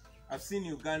eyes. I've seen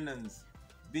Ugandans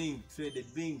being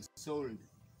traded, being sold,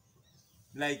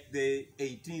 like the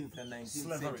 18th and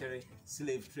 19th century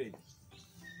slave trade.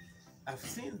 I've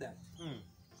seen that.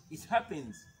 It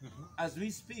happens as we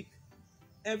speak.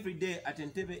 Every day at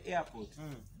Entebbe airport,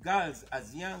 girls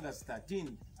as young as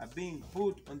 13 are being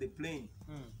put on the plane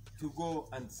to go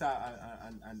and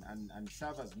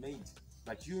serve as maids.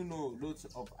 But you know, lots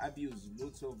of abuse,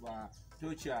 lots of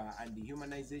torture and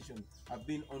dehumanization have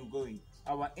been ongoing.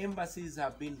 Our embassies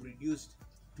have been reduced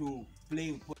to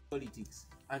playing politics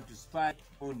and to spy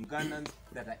on Ugandans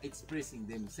that are expressing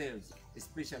themselves,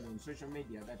 especially on social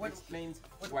media. That explains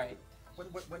why.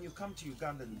 When you come to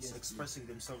Ugandans expressing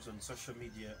themselves on social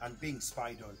media and being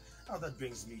spied on, now that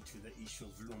brings me to the issue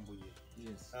of Lumbuye.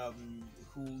 Yes.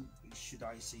 Who should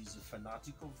I say is a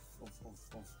fanatic of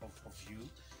you?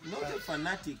 Not a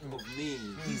fanatic of me.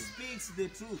 He speaks the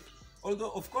truth.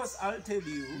 Although, of course, I'll tell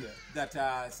you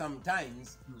that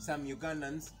sometimes some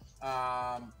Ugandans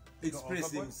express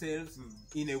themselves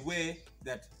in a way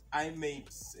that I may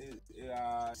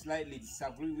slightly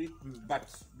disagree with. But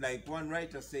like one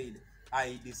writer said,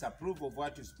 I disapprove of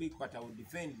what you speak, but I will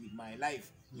defend with my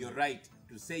life your right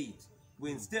to say it.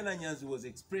 When Stella Nyanzi was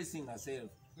expressing herself,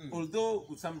 although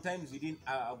sometimes we didn't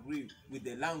agree with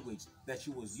the language that she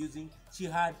was using, she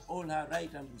had all her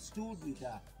right and we stood with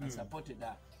her and supported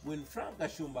her. When Frank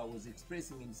Gashumba was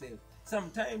expressing himself,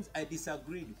 sometimes I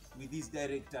disagreed with his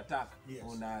direct attack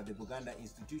on the Buganda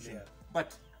institution,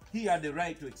 but he had the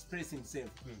right to express himself.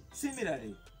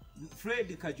 Similarly, Fred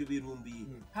Kajubirumbi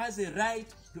has a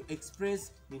right to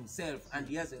express himself and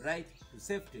he has a right to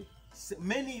safety.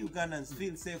 Many Ugandans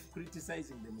feel safe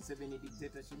criticizing the Museveni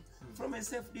dictatorship from a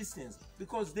safe distance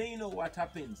because they know what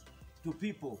happens to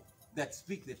people that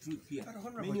speak the truth here.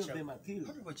 Many of them are killed.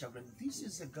 This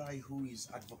is a guy who is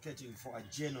advocating for a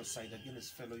genocide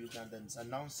against fellow Ugandans,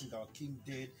 announcing our king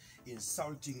dead,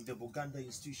 insulting the Buganda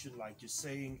institution, like you're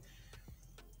saying.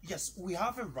 Yes, we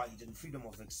have a right and freedom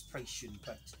of expression,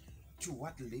 but to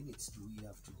what limits do we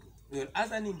have to go? Well,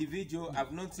 as an individual,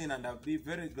 I've not seen, and I'll be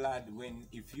very glad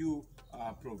if you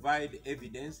provide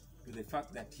evidence to the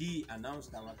fact that he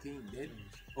announced our king dead,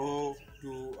 or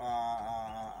to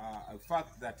a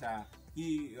fact that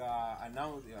he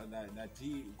announced that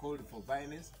he called for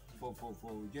violence, for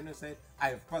genocide. I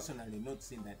have personally not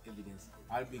seen that evidence.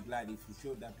 I'll be glad if you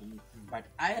show that to me. But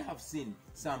I have seen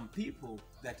some people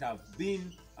that have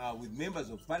been with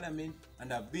members of parliament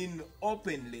and have been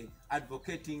openly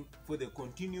advocating for the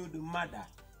continued murder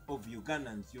of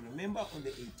Ugandans. You remember on the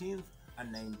 18th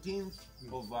and 19th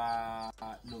of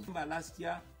November last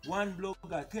year, one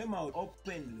blogger came out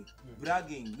openly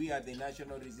bragging, "We are the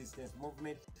National Resistance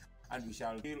Movement and we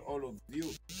shall kill all of you,"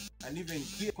 and even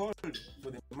called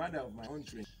for the murder of my own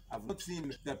friend. I've not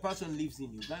seen the person lives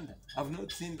in Uganda. I've not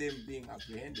seen them being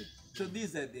apprehended. So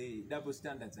these are the double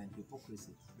standards and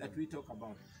hypocrisy that we talk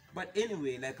about. But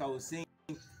anyway, like I was saying,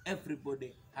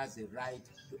 everybody has a right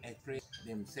to express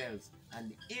themselves.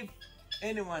 And if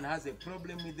anyone has a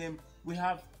problem with them, we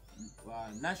have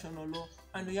national law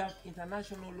and we have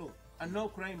international law. and no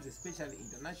crimes, especially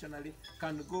internationally,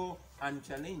 can go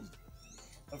unchallenged.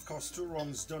 Of course, two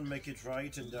wrongs don't make it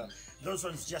right. And those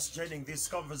ones just joining this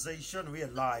conversation, we are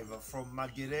live from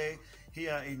Magere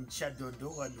here in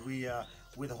Chadondo, and we are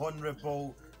with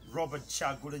Honorable Robert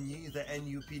Chagulanyi, the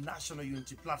NUP National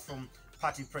Unity Platform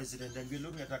Party President, and we're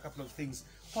looking at a couple of things.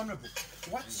 Honorable,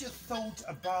 what's your thought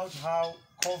about how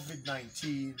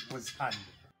COVID-19 was handled?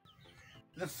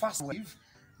 The first wave,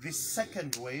 the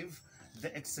second wave,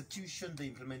 the execution, the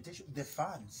implementation, the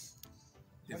funds.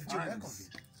 What do you make of it?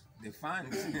 The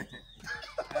funds.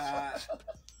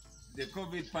 The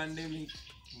COVID pandemic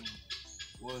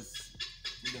was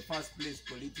in the first place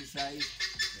politicized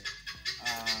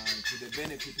to the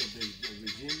benefit of the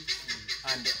regime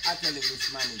and utterly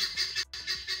mismanaged.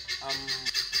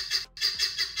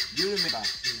 You remember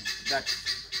that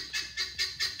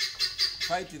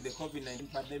fighting the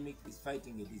COVID-19 pandemic is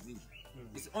fighting a disease.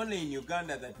 It's only in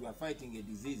Uganda that we are fighting a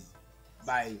disease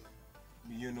by,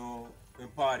 you know,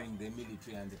 empowering the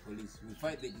military and the police. We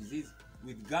fight the disease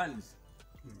with guns.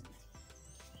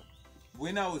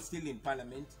 When I was still in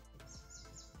parliament,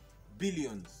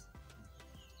 billions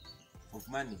of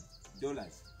money,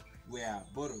 dollars, were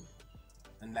borrowed.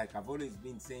 And like I've always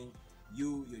been saying,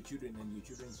 you, your children, and your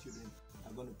children's children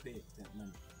are going to pay that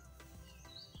money.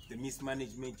 The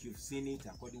mismanagement, you've seen it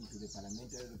according to the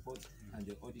parliamentary reports and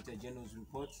the Auditor General's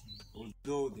reports,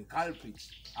 although the culprits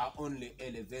are only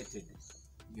elevated,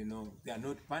 you know, they are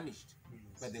not punished.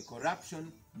 But the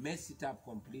corruption messed it up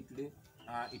completely.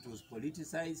 It was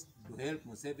politicized to help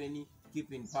Museveni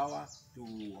keep in power,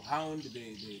 to hound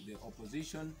the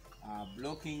opposition,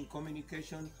 blocking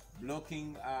communication,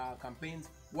 blocking campaigns,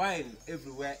 while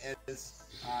everywhere else,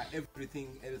 everything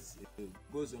else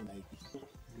goes on like it.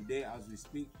 Today, as we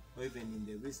speak, or even in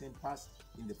the recent past,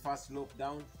 in the first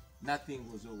lockdown, nothing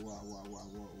was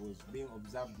being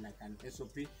observed like an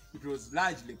SOP. It was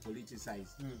largely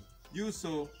politicized. You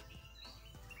saw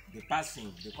the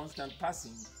constant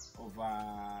passing of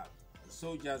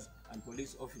soldiers and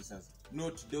police officers,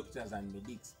 not doctors and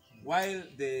medics. While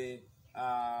the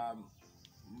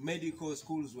medical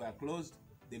schools were closed,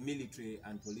 the military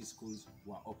and police schools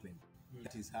were open.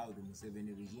 That is how the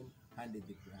Museveni regime handled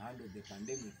the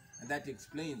pandemic, and that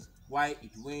explains why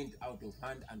it went out of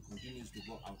hand and continues to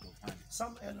go out of hand.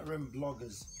 Some NRM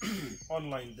bloggers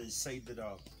online, they say that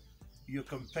your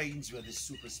campaigns were the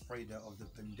super spreader of the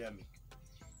pandemic.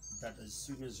 That as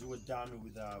soon as you were done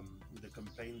with the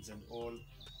campaigns and all,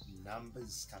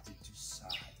 numbers started to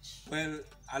surge. Well,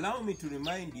 allow me to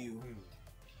remind you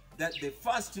that the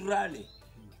first rally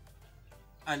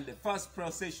and the first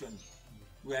procession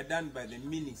were done by the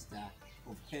Minister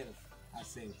of Health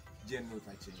herself, General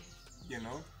Pache, you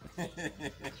know.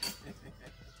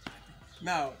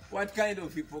 Now, what kind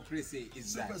of hypocrisy is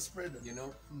super that? Spreader. You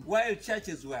know, while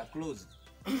churches were closed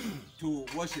to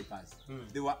worshippers,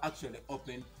 they were actually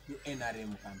open to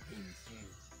NRM campaigns.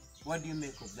 What do you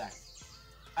make of that?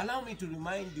 Allow me to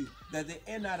remind you that the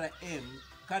NRM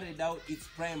carried out its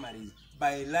primaries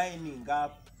by lining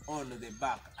up on the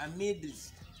back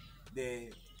amidst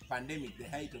the pandemic, the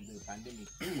height of the pandemic.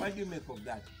 What do you make of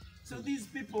that? So these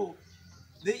people,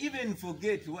 they even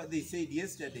forget what they said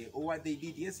yesterday or what they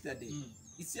did yesterday.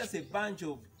 It's just a bunch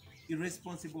of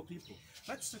irresponsible people.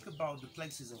 Let's talk about the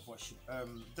places of worship.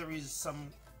 There is some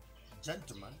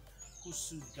gentleman who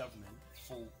sued government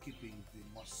for keeping the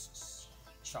mosques,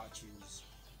 churches,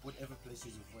 whatever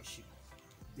places of worship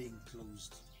being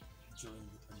closed during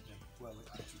the pandemic. Well, we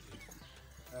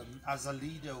are today. As a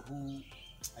leader who,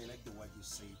 I like the word you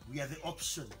say, we are the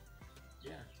option.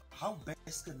 Yeah. How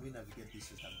best can we navigate this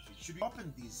country? Should we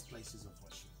open these places of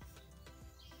worship?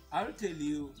 I'll tell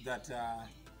you that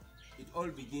it all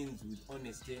begins with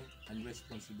honesty and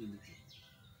responsibility.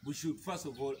 We should first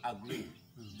of all agree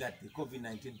that the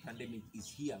COVID-19 pandemic is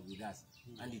here with us,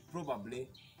 and it probably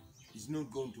is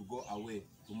not going to go away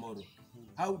tomorrow.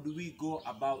 How do we go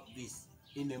about this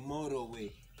in a moral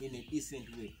way, in a decent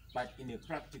way, but in a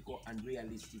practical and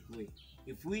realistic way?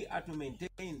 If we are to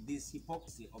maintain this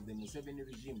hypocrisy of the Museveni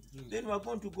regime, then we are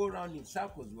going to go around in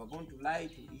circles. We are going to lie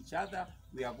to each other.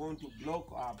 We are going to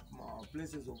block our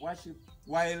places of worship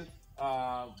while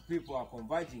people are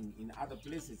converging in other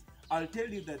places. I'll tell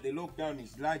you that the lockdown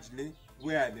is largely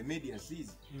where the media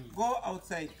sees. Go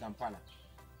outside Kampala.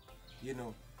 You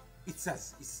know,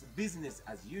 it's business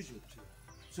as usual.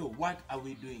 So what are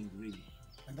we doing really?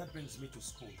 And that brings me to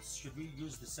schools. Should we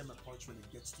use the same approach when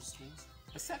it gets to schools?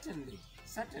 Certainly.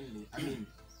 I mean,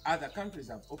 other countries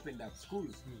have opened up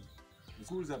schools. The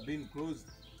schools have been closed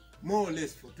more or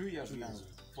less for 2 years now.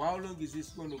 For how long is this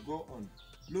going to go on?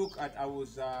 look at, I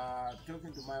was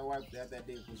talking to my wife the other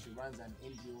day because she runs an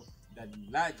NGO that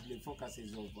largely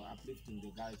focuses on uplifting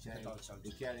the girl child,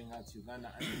 the Caring Arts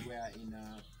Uganda, and we were in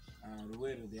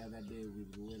Ruwero the other day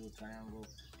with Ruwero Triangle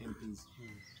MPs.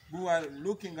 We were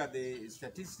looking at the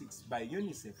statistics by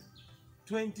UNICEF.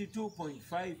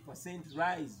 22.5%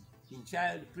 rise in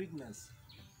child pregnancy,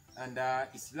 and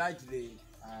it's largely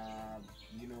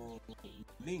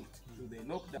linked to the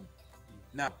lockdown.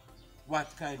 Now,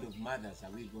 what kind of mothers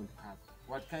are we going to have?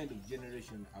 What kind of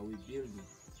generation are we building?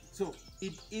 So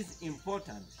it is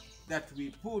important that we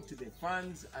put the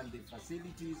funds and the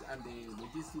facilities and the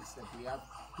logistics that we have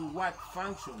to what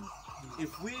functions.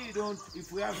 If we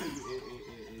have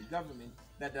a government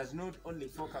that does not only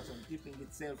focus on keeping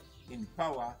itself in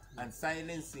power and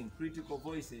silencing critical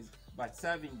voices, but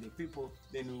serving the people,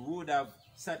 then we would have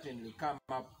certainly come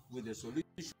up with a solution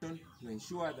to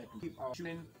ensure that we keep our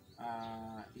children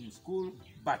in school,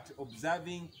 but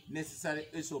observing necessary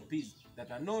SOPs that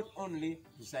are not only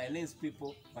to silence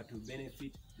people, but to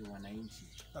benefit the wananchi.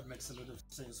 That makes a lot of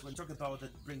sense. When you talk about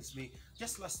it, brings me,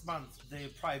 just last month, the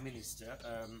Prime Minister,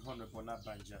 Honorable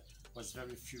Nabanja, was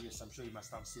very furious. I'm sure you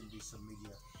must have seen this on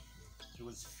media.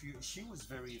 She was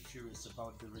very furious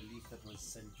about the relief that was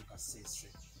sent to Kasese.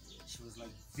 She was like,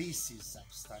 this is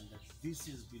substandard, this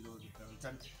is below the belt.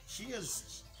 And she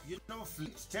has,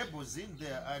 flipped tables in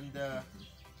there. And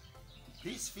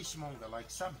this fishmonger, like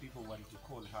some people want to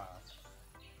call her,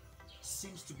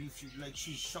 seems to be like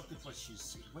she's shocked at what she's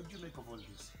seen. What do you make of all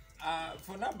this?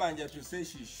 For Nabanja to say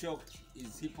she's shocked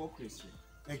is hypocrisy.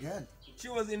 Again, she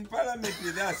was in parliament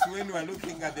with us when we were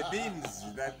looking at the bins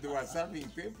that they were serving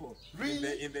people.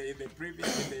 Really? in the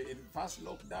previous in first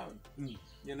lockdown.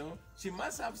 She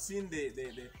must have seen the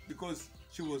because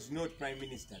she was not prime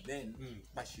minister then,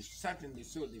 but she certainly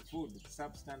saw the food, the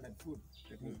substandard food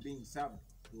that was being served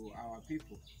to our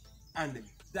people. And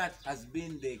that has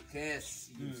been the case.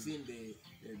 You've seen the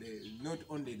not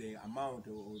only the amount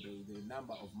or the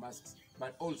number of masks,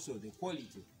 but also the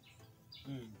quality.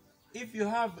 If you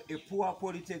have a poor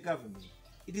quality government,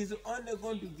 it is only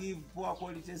going to give poor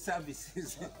quality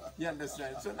services. You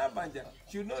understand? So Nabanja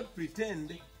should not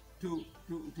pretend to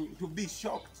be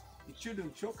shocked. It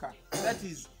shouldn't shock her. That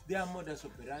is their modus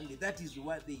operandi. That is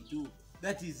what they do.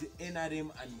 That is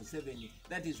NRM and Museveni.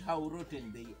 That is how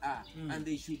rotten they are. And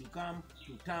they should come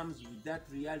to terms with that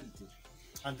reality.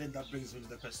 And then that brings me to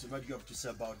the question, what do you have to say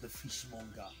about the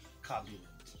fishmonger cabinet?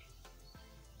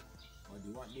 What do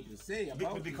you want me to say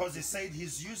about it? Because he said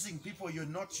he's using people you're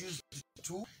not used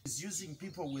to. He's using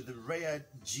people with a rare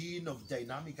gene of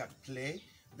dynamic at play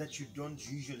that you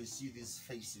don't usually see these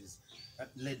faces,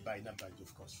 led by Nabanja,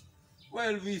 of course.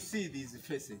 Well, we see these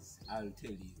faces, I'll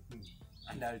tell you.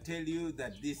 And I'll tell you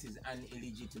that this is an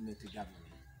illegitimate government.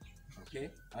 Okay?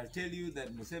 I'll tell you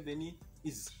that Museveni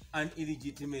is an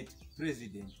illegitimate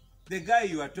president. The guy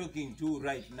you are talking to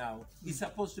right now is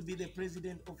supposed to be the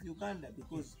president of Uganda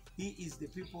because he is the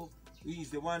people, he is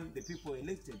the one the people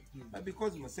elected. But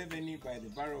because Museveni, by the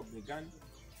barrel of the gun,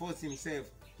 forced himself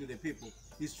to the people,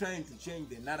 he's trying to change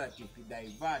the narrative to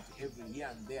divert every here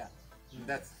and there. And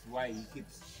that's why he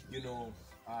keeps,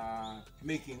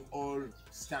 making all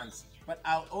stunts. But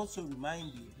I'll also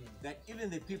remind you that even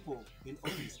the people in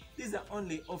office, these are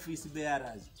only office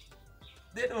bearers.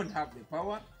 They don't have the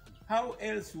power. How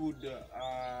else would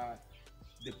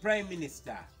the prime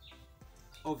minister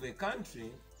of a country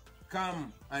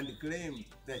come and claim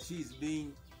that she's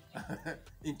being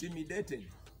intimidated?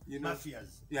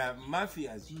 Mafias. Yeah,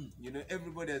 mafias.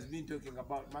 Everybody has been talking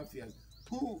about mafias.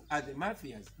 Who are the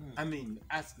mafias? I mean,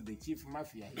 ask the chief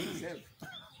mafia himself.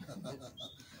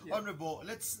 Honorable,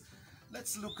 let's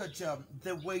look at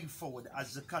the way forward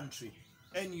as a country.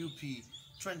 NUP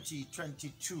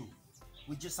 2022.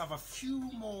 We just have a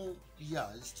few more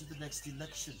years to the next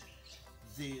election.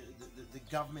 The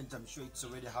government, I'm sure it's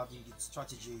already having its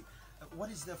strategy. What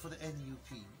is there for the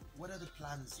NUP? What are the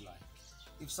plans like?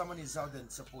 If someone is out there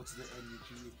and supports the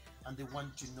NUP and they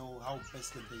want to know how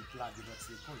best can they plan it, what's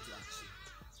their call to action?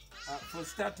 For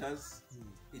starters,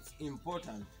 it's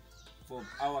important for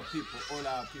our people, all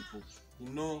our people,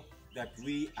 to know that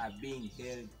we are being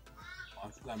held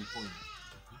at gunpoint.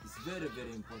 It's very,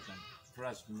 very important for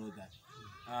us to know that.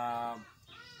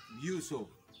 You saw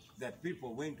that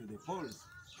people went to the polls,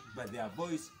 but their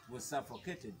voice was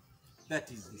suffocated.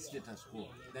 That is the status quo.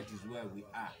 That is where we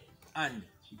are. And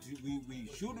we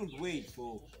shouldn't wait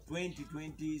for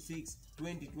 2026,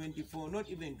 2024, not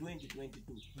even 2022.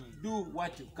 Do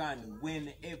what you can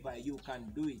whenever you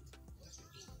can do it.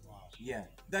 Yeah,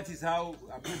 that is how,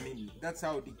 that's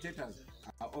how dictators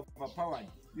are overpowered.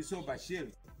 You saw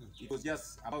Bashir, it was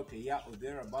just about a year or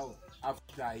thereabout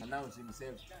after he announced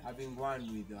himself having won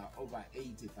with over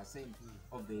 80%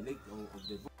 of the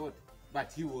vote,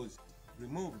 but he was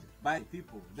removed by the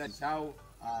people. That's how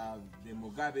the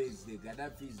Mugabes, the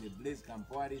Gaddafis, the Blaise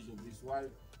Compaorés of this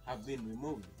world have been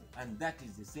removed, and that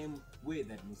is the same way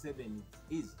that Museveni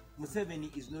is.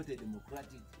 Museveni is not a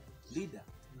democratic leader.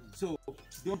 So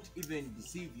don't even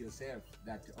deceive yourself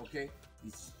that, okay,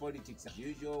 it's politics as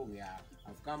usual,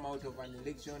 have come out of an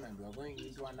election and we are going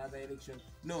into another election.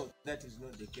 No, that is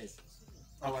not the case.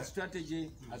 Our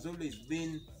strategy has always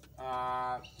been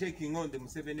taking on the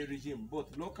Museveni regime,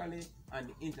 both locally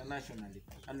and internationally.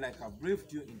 And like I've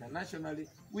briefed you, internationally,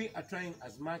 we are trying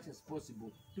as much as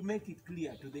possible to make it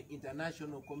clear to the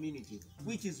international community,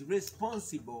 which is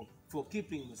responsible for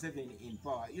keeping Museveni in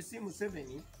power. You see,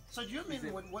 Museveni... So do you mean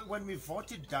when we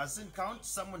vote, it doesn't count?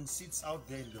 Someone sits out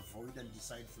there in the void and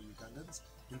decide for Ugandans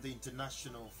in the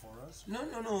international forums?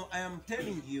 No. I am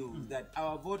telling you that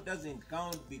our vote doesn't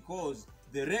count because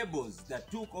the rebels that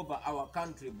took over our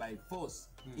country by force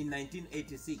in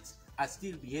 1986 are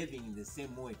still behaving in the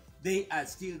same way. They are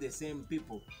still the same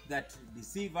people that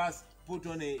deceive us, put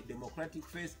on a democratic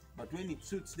face, but when it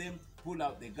suits them, pull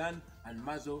out the gun and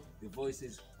muzzle the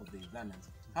voices of the Ugandans.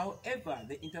 However,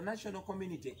 the international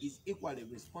community is equally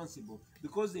responsible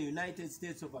because the United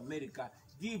States of America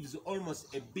gives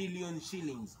almost $1 billion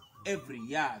every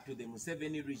year to the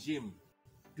Museveni regime,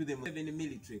 to the Museveni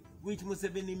military, which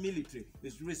Museveni military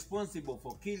is responsible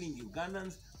for killing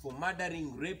Ugandans, for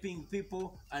murdering, raping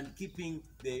people, and keeping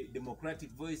the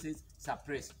democratic voices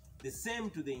suppressed. The same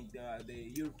to the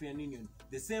European Union,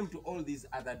 the same to all these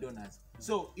other donors.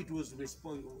 So it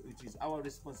is our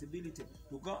responsibility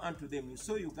to go onto them. You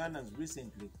saw Ugandans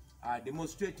recently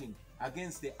demonstrating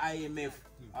against the IMF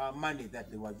money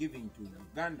that they were giving to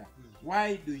Uganda.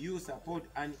 Why do you support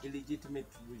an illegitimate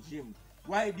regime?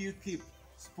 Why do you keep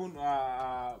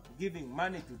giving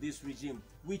money to this regime,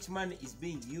 which money is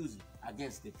being used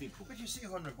against the people? But you see,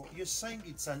 Honorable, you're saying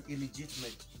it's an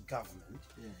illegitimate government.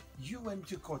 Yeah. You went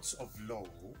to courts of law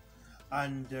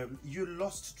and you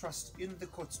lost trust in the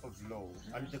courts of law,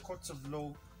 and the courts of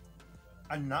law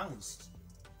announced.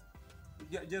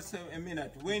 Just a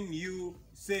minute. When you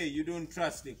say you don't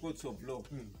trust the courts of law,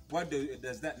 what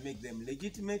does that make them,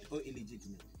 legitimate or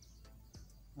illegitimate?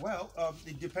 Well,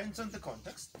 it depends on the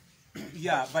context.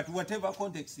 Yeah, but whatever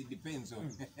context it depends on.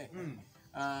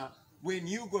 When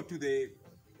you go to the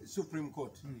Supreme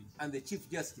Court and the Chief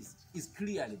Justice is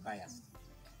clearly biased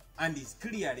and is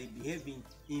clearly behaving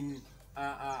in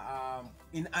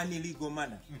an illegal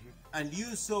manner, and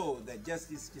you saw that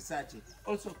Justice Kisachi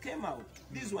also came out.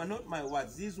 These were not my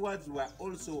words. These words were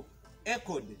also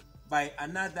echoed by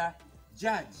another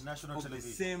judge of the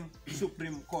same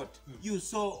Supreme Court. You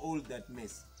saw all that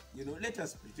mess. You know, let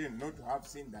us pretend not to have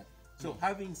seen that. So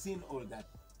having seen all that,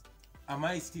 am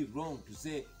I still wrong to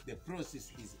say the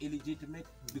process is illegitimate?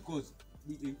 Because,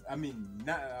 I mean,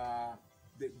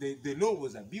 the law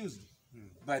was abused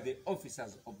by the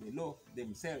officers of the law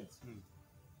themselves.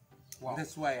 Wow.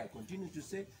 That's why I continue to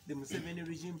say the Museveni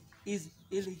regime is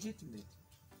illegitimate.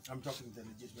 I'm talking the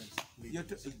legitimate. You're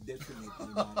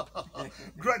definitely.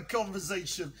 Great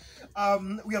conversation.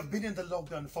 We have been in the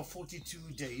lockdown for 42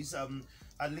 days.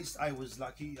 At least I was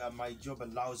lucky. My job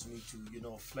allows me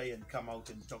to, fly and come out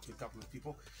and talk to a couple of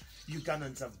people.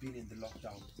 Ugandans have been in the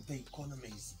lockdown. The economy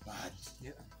is bad.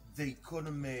 Yeah. The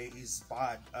economy is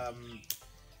bad.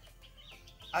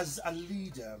 As a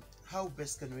leader, how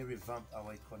best can we revamp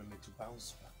our economy to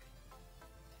bounce back?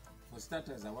 For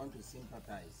starters, I want to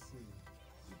sympathize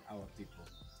with our people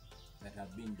that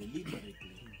have been deliberately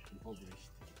impoverished.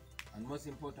 And most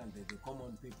importantly, the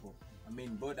common people. I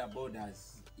mean,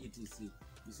 borders, etc.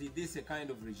 You see, this is a kind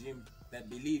of regime that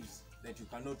believes that you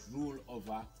cannot rule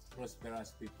over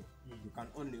prosperous people. You can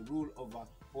only rule over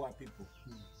poor people.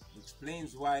 It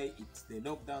explains why it's the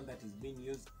lockdown that is being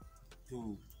used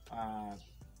to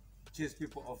chase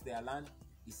people off their land.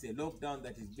 It's a lockdown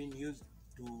that is being used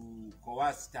to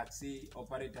coerce taxi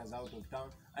operators out of town,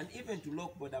 and even to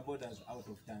lock borders out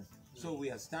of town. So we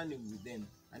are standing with them.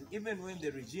 And even when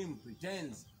the regime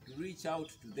pretends to reach out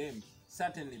to them,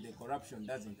 certainly the corruption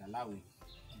doesn't allow it.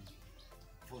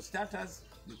 For starters,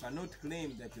 you cannot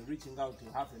claim that you're reaching out to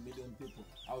 500,000 people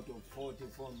out of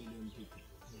 44 million people.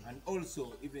 And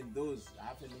also, even those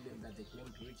 500,000 that they claim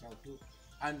to reach out to,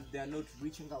 and they are not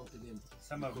reaching out to them.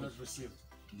 Some have not received.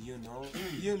 You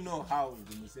know how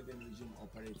the Museveni regime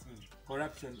operates.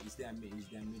 Corruption is their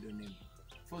middle name.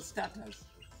 For starters,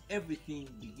 everything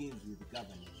begins with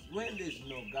governance. When there's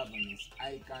no governance,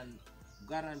 I can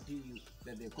guarantee you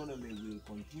that the economy will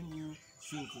continue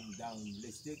sinking down.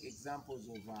 Let's take examples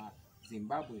of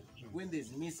Zimbabwe. When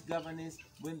there's misgovernance,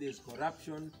 when there's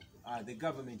corruption, the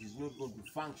government is not going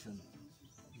to function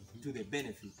to the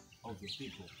benefit of the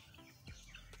people.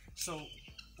 So,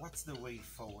 what's the way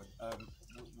forward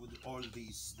with all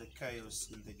these, the chaos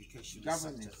in the education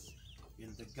sector,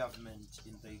 in the government,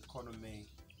 in the economy?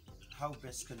 How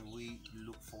best can we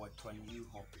look forward to a new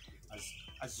hope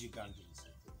as Ugandans?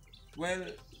 Well,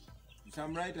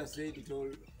 some writers said it all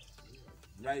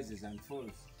rises and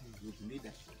falls with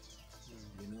leadership,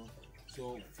 you know.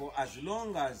 So for as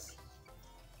long as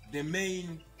the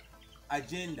main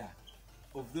agenda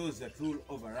of those that rule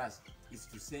over us is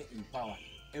to stay in power,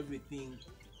 everything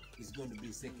is going to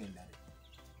be secondary,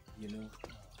 you know.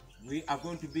 We are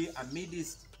going to be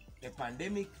amidst a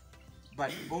pandemic,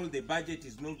 but all the budget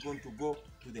is not going to go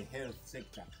to the health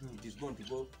sector. It is going to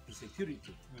go to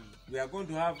security. We are going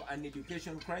to have an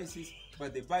education crisis,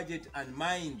 but the budget and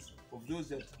minds of those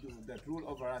that rule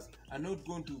over us are not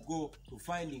going to go to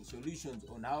finding solutions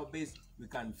on how best we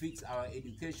can fix our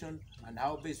education and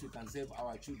how best we can save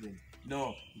our children.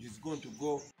 No, it is going to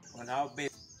go on how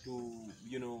best to,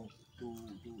 you know,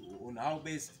 on how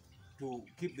best to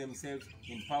keep themselves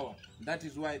in power. That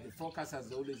is why the focus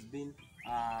has always been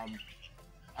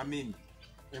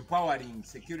empowering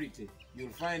security.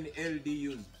 You'll find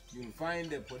LDUs, you'll find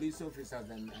the police officers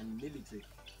and military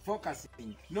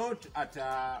focusing not at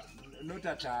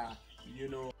you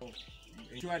know,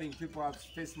 ensuring people have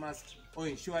face masks or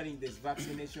ensuring there's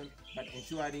vaccination, but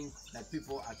ensuring that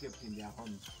people are kept in their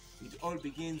homes. It all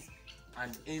begins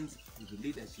and ends with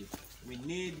leadership. We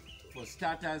need, for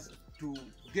starters, to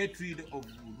get rid of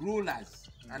rulers,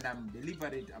 and I'm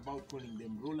deliberate about calling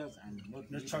them rulers and not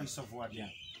the leaders. choice of what? Yeah.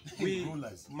 We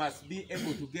Rulers. must be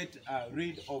able to get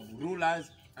rid of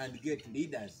rulers and get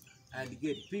leaders and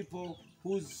get people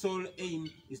whose sole aim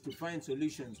is to find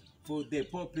solutions for the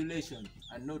population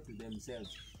and not to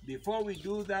themselves. Before we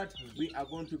do that, we are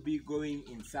going to be going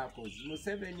in circles.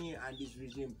 Museveni and his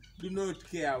regime do not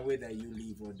care whether you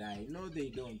live or die. No, they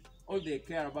don't. All they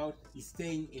care about is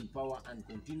staying in power and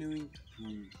continuing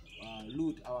to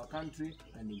loot our country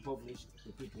and impoverish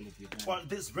the people of Uganda. Well,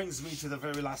 this brings me to the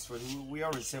very last one. We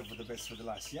always save for the best for the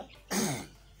last, yeah?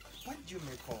 What do you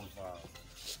make of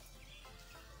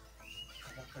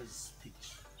Kabaka's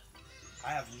speech?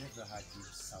 I have never heard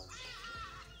this sound.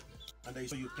 And I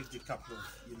saw you picked a couple of,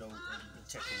 you know,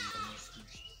 check on the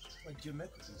speech. What do you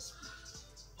make of this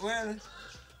speech? Well,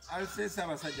 I'll say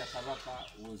Sabasaja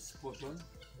Kabaka was spot on.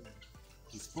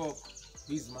 He spoke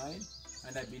his mind,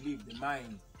 and I believe the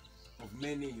mind of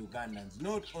many Ugandans,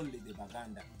 not only the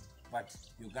Baganda, but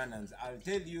Ugandans. I'll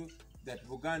tell you that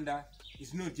Uganda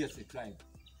is not just a tribe,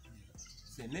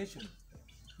 it's a nation.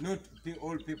 Not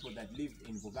all people that live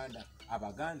in Uganda are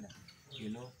Baganda, you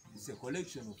know, it's a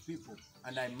collection of people.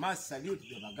 And I must salute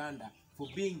the Baganda for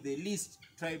being the least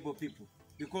tribal people,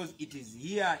 because it is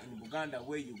here in Uganda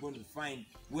where you're going to find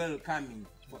welcoming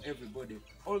for everybody.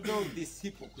 Although this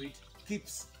hypocrite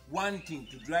keeps wanting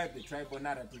to drive the tribal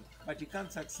narrative, but he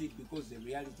can't succeed because the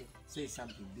reality says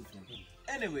something different.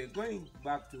 Anyway, going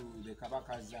back to the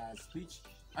Kabaka's speech,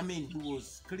 I mean, he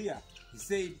was clear. He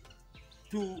said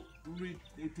to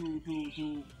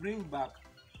bring back,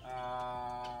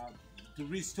 to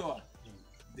restore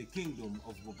the kingdom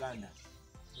of Uganda,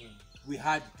 we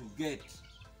had to get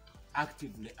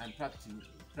actively and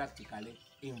practically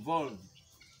involved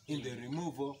in the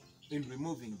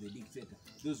removing the dictator.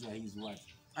 Those were his words.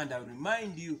 And I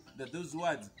remind you that those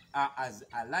words are as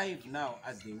alive now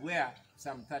as they were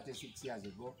some 36 years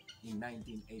ago in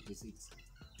 1986.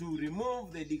 To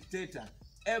remove the dictator,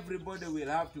 everybody will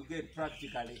have to get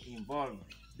practically involved,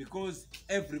 because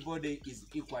everybody is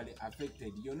equally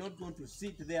affected. You're not going to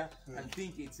sit there and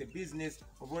think it's a business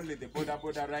of only the border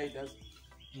riders,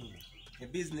 a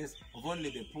business of only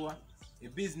the poor, a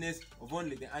business of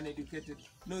only the uneducated.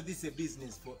 No, this is a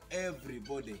business for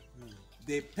everybody.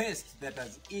 The pest that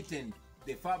has eaten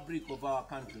the fabric of our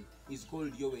country is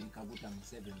called Yoweri Kaguta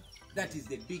Museveni. That is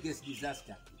the biggest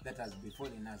disaster that has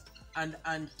befallen us. And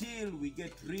until we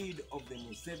get rid of the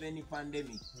Museveni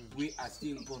pandemic, we are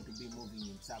still going to be moving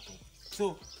in circles.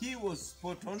 So he was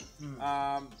spot on,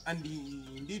 and he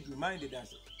indeed reminded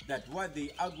us that what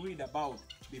they agreed about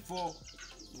before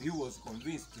he was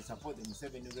convinced to support the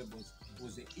Museveni rebels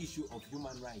was the issue of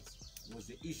human rights, was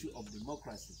the issue of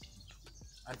democracy.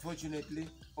 Unfortunately,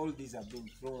 all these have been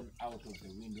thrown out of the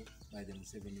window by the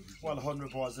Museveni regime. Well,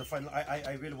 Honorable, as a final,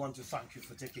 I really want to thank you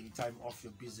for taking time off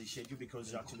your busy schedule,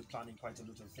 because you're actually planning quite a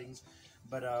lot of things.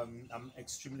 But I'm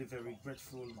extremely very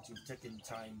grateful that you've taken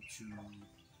time to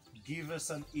give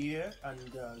us an ear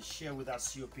and share with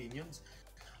us your opinions.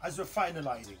 As we're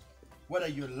finalizing, what are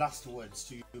your last words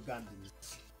to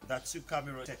Ugandans? That's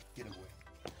Kyamagero, take it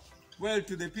away. Well,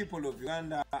 to the people of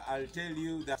Uganda, I'll tell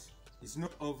you that it's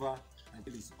not over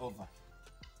until it's over.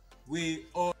 We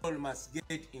all must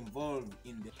get involved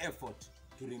in the effort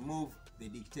to remove the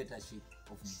dictatorship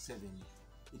of Museveni.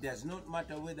 It does not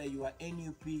matter whether you are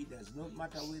NUP, it does not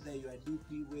matter whether you are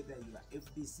DP, whether you are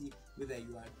FDC, whether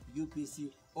you are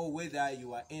UPC, or whether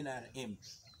you are NRM.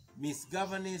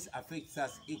 Misgovernance affects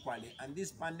us equally, and this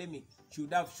pandemic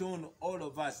should have shown all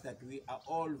of us that we are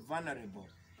all vulnerable.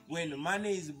 When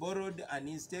money is borrowed and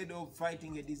instead of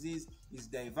fighting a disease is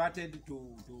diverted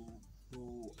to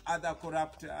other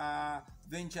corrupt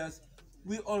ventures,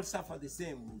 we all suffer the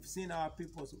same. We've seen our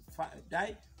people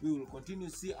die. We will continue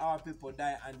to see our people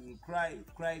die, and we'll cry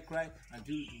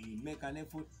until we make an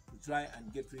effort to try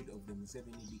and get rid of the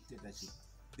Museveni dictatorship.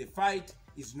 The fight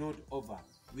is not over.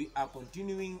 We are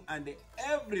continuing, and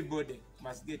everybody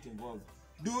must get involved.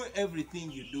 Do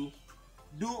everything you do.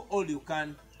 Do all you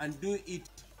can, and do it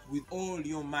with all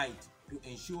your might to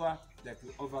ensure that we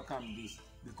overcome this.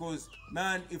 Because,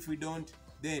 man, if we don't,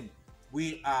 then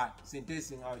we are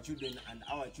sentencing our children and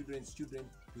our children's children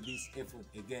to this effort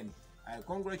again. I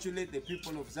congratulate the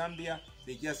people of Zambia.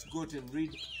 They just gotten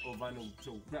rid of an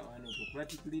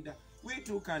autocratic leader. We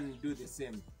too can do the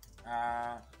same.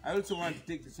 I also want to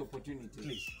take this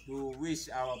opportunity to wish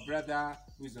our brother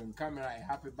who is on camera a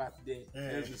happy birthday,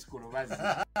 Elvis Kolovazi.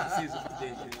 It's his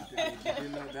birthday. Did you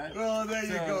know that? Oh, there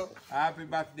you go. Happy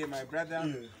birthday, my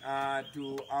brother.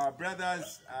 To our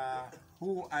brothers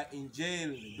who are in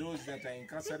jail, those that are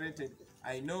incarcerated.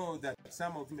 I know that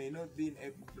some of you may not be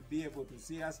able to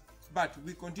see us, but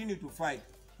we continue to fight.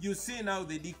 You see now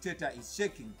the dictator is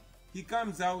shaking. He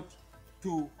comes out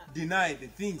to deny the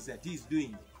things that he's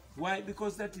doing. Why?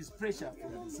 Because that is pressure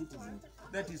from the citizens.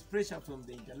 That is pressure from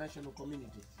the international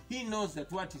community. He knows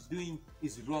that what he's doing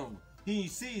is wrong. He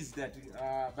sees that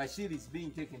Bashir is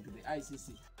being taken to the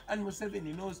ICC. And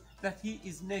Museveni knows that he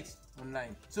is next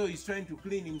online. So he's trying to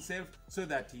clean himself so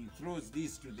that he throws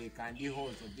this to the candy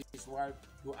holes of this world,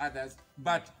 to others.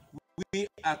 But we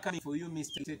are coming for you,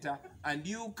 Mr. Dictator, and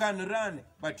you can run,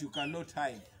 but you cannot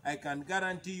hide. I can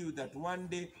guarantee you that one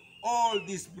day all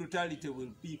this brutality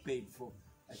will be paid for.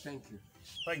 I thank you.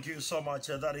 Thank you so much.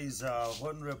 That is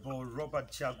Honorable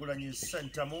Robert Kyagulanyi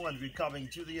Sentamu, and we're coming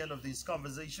to the end of this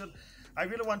conversation. I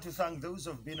really want to thank those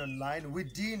who have been online. We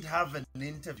didn't have an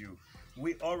interview.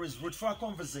 We always root for a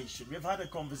conversation. We've had a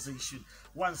conversation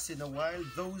once in a while.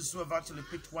 Those who have actually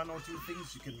picked one or two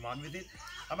things, you can run with it.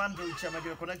 I'm Andrew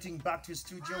Kyamagero, connecting back to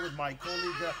studio with my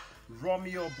colleague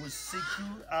Romeo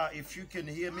Busiku. If you can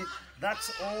hear me, that's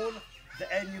all the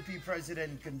NUP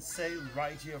president can say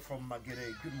right here from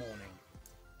Magere. Good morning.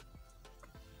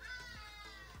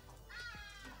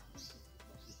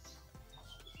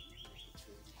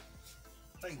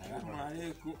 Thank you.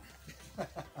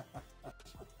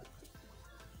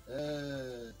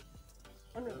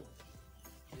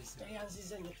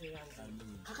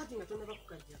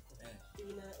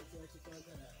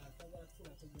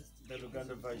 The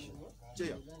Uganda version.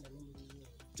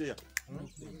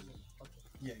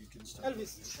 Yeah, you can start.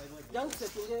 Elvis, young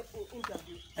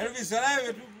interview. Elvis,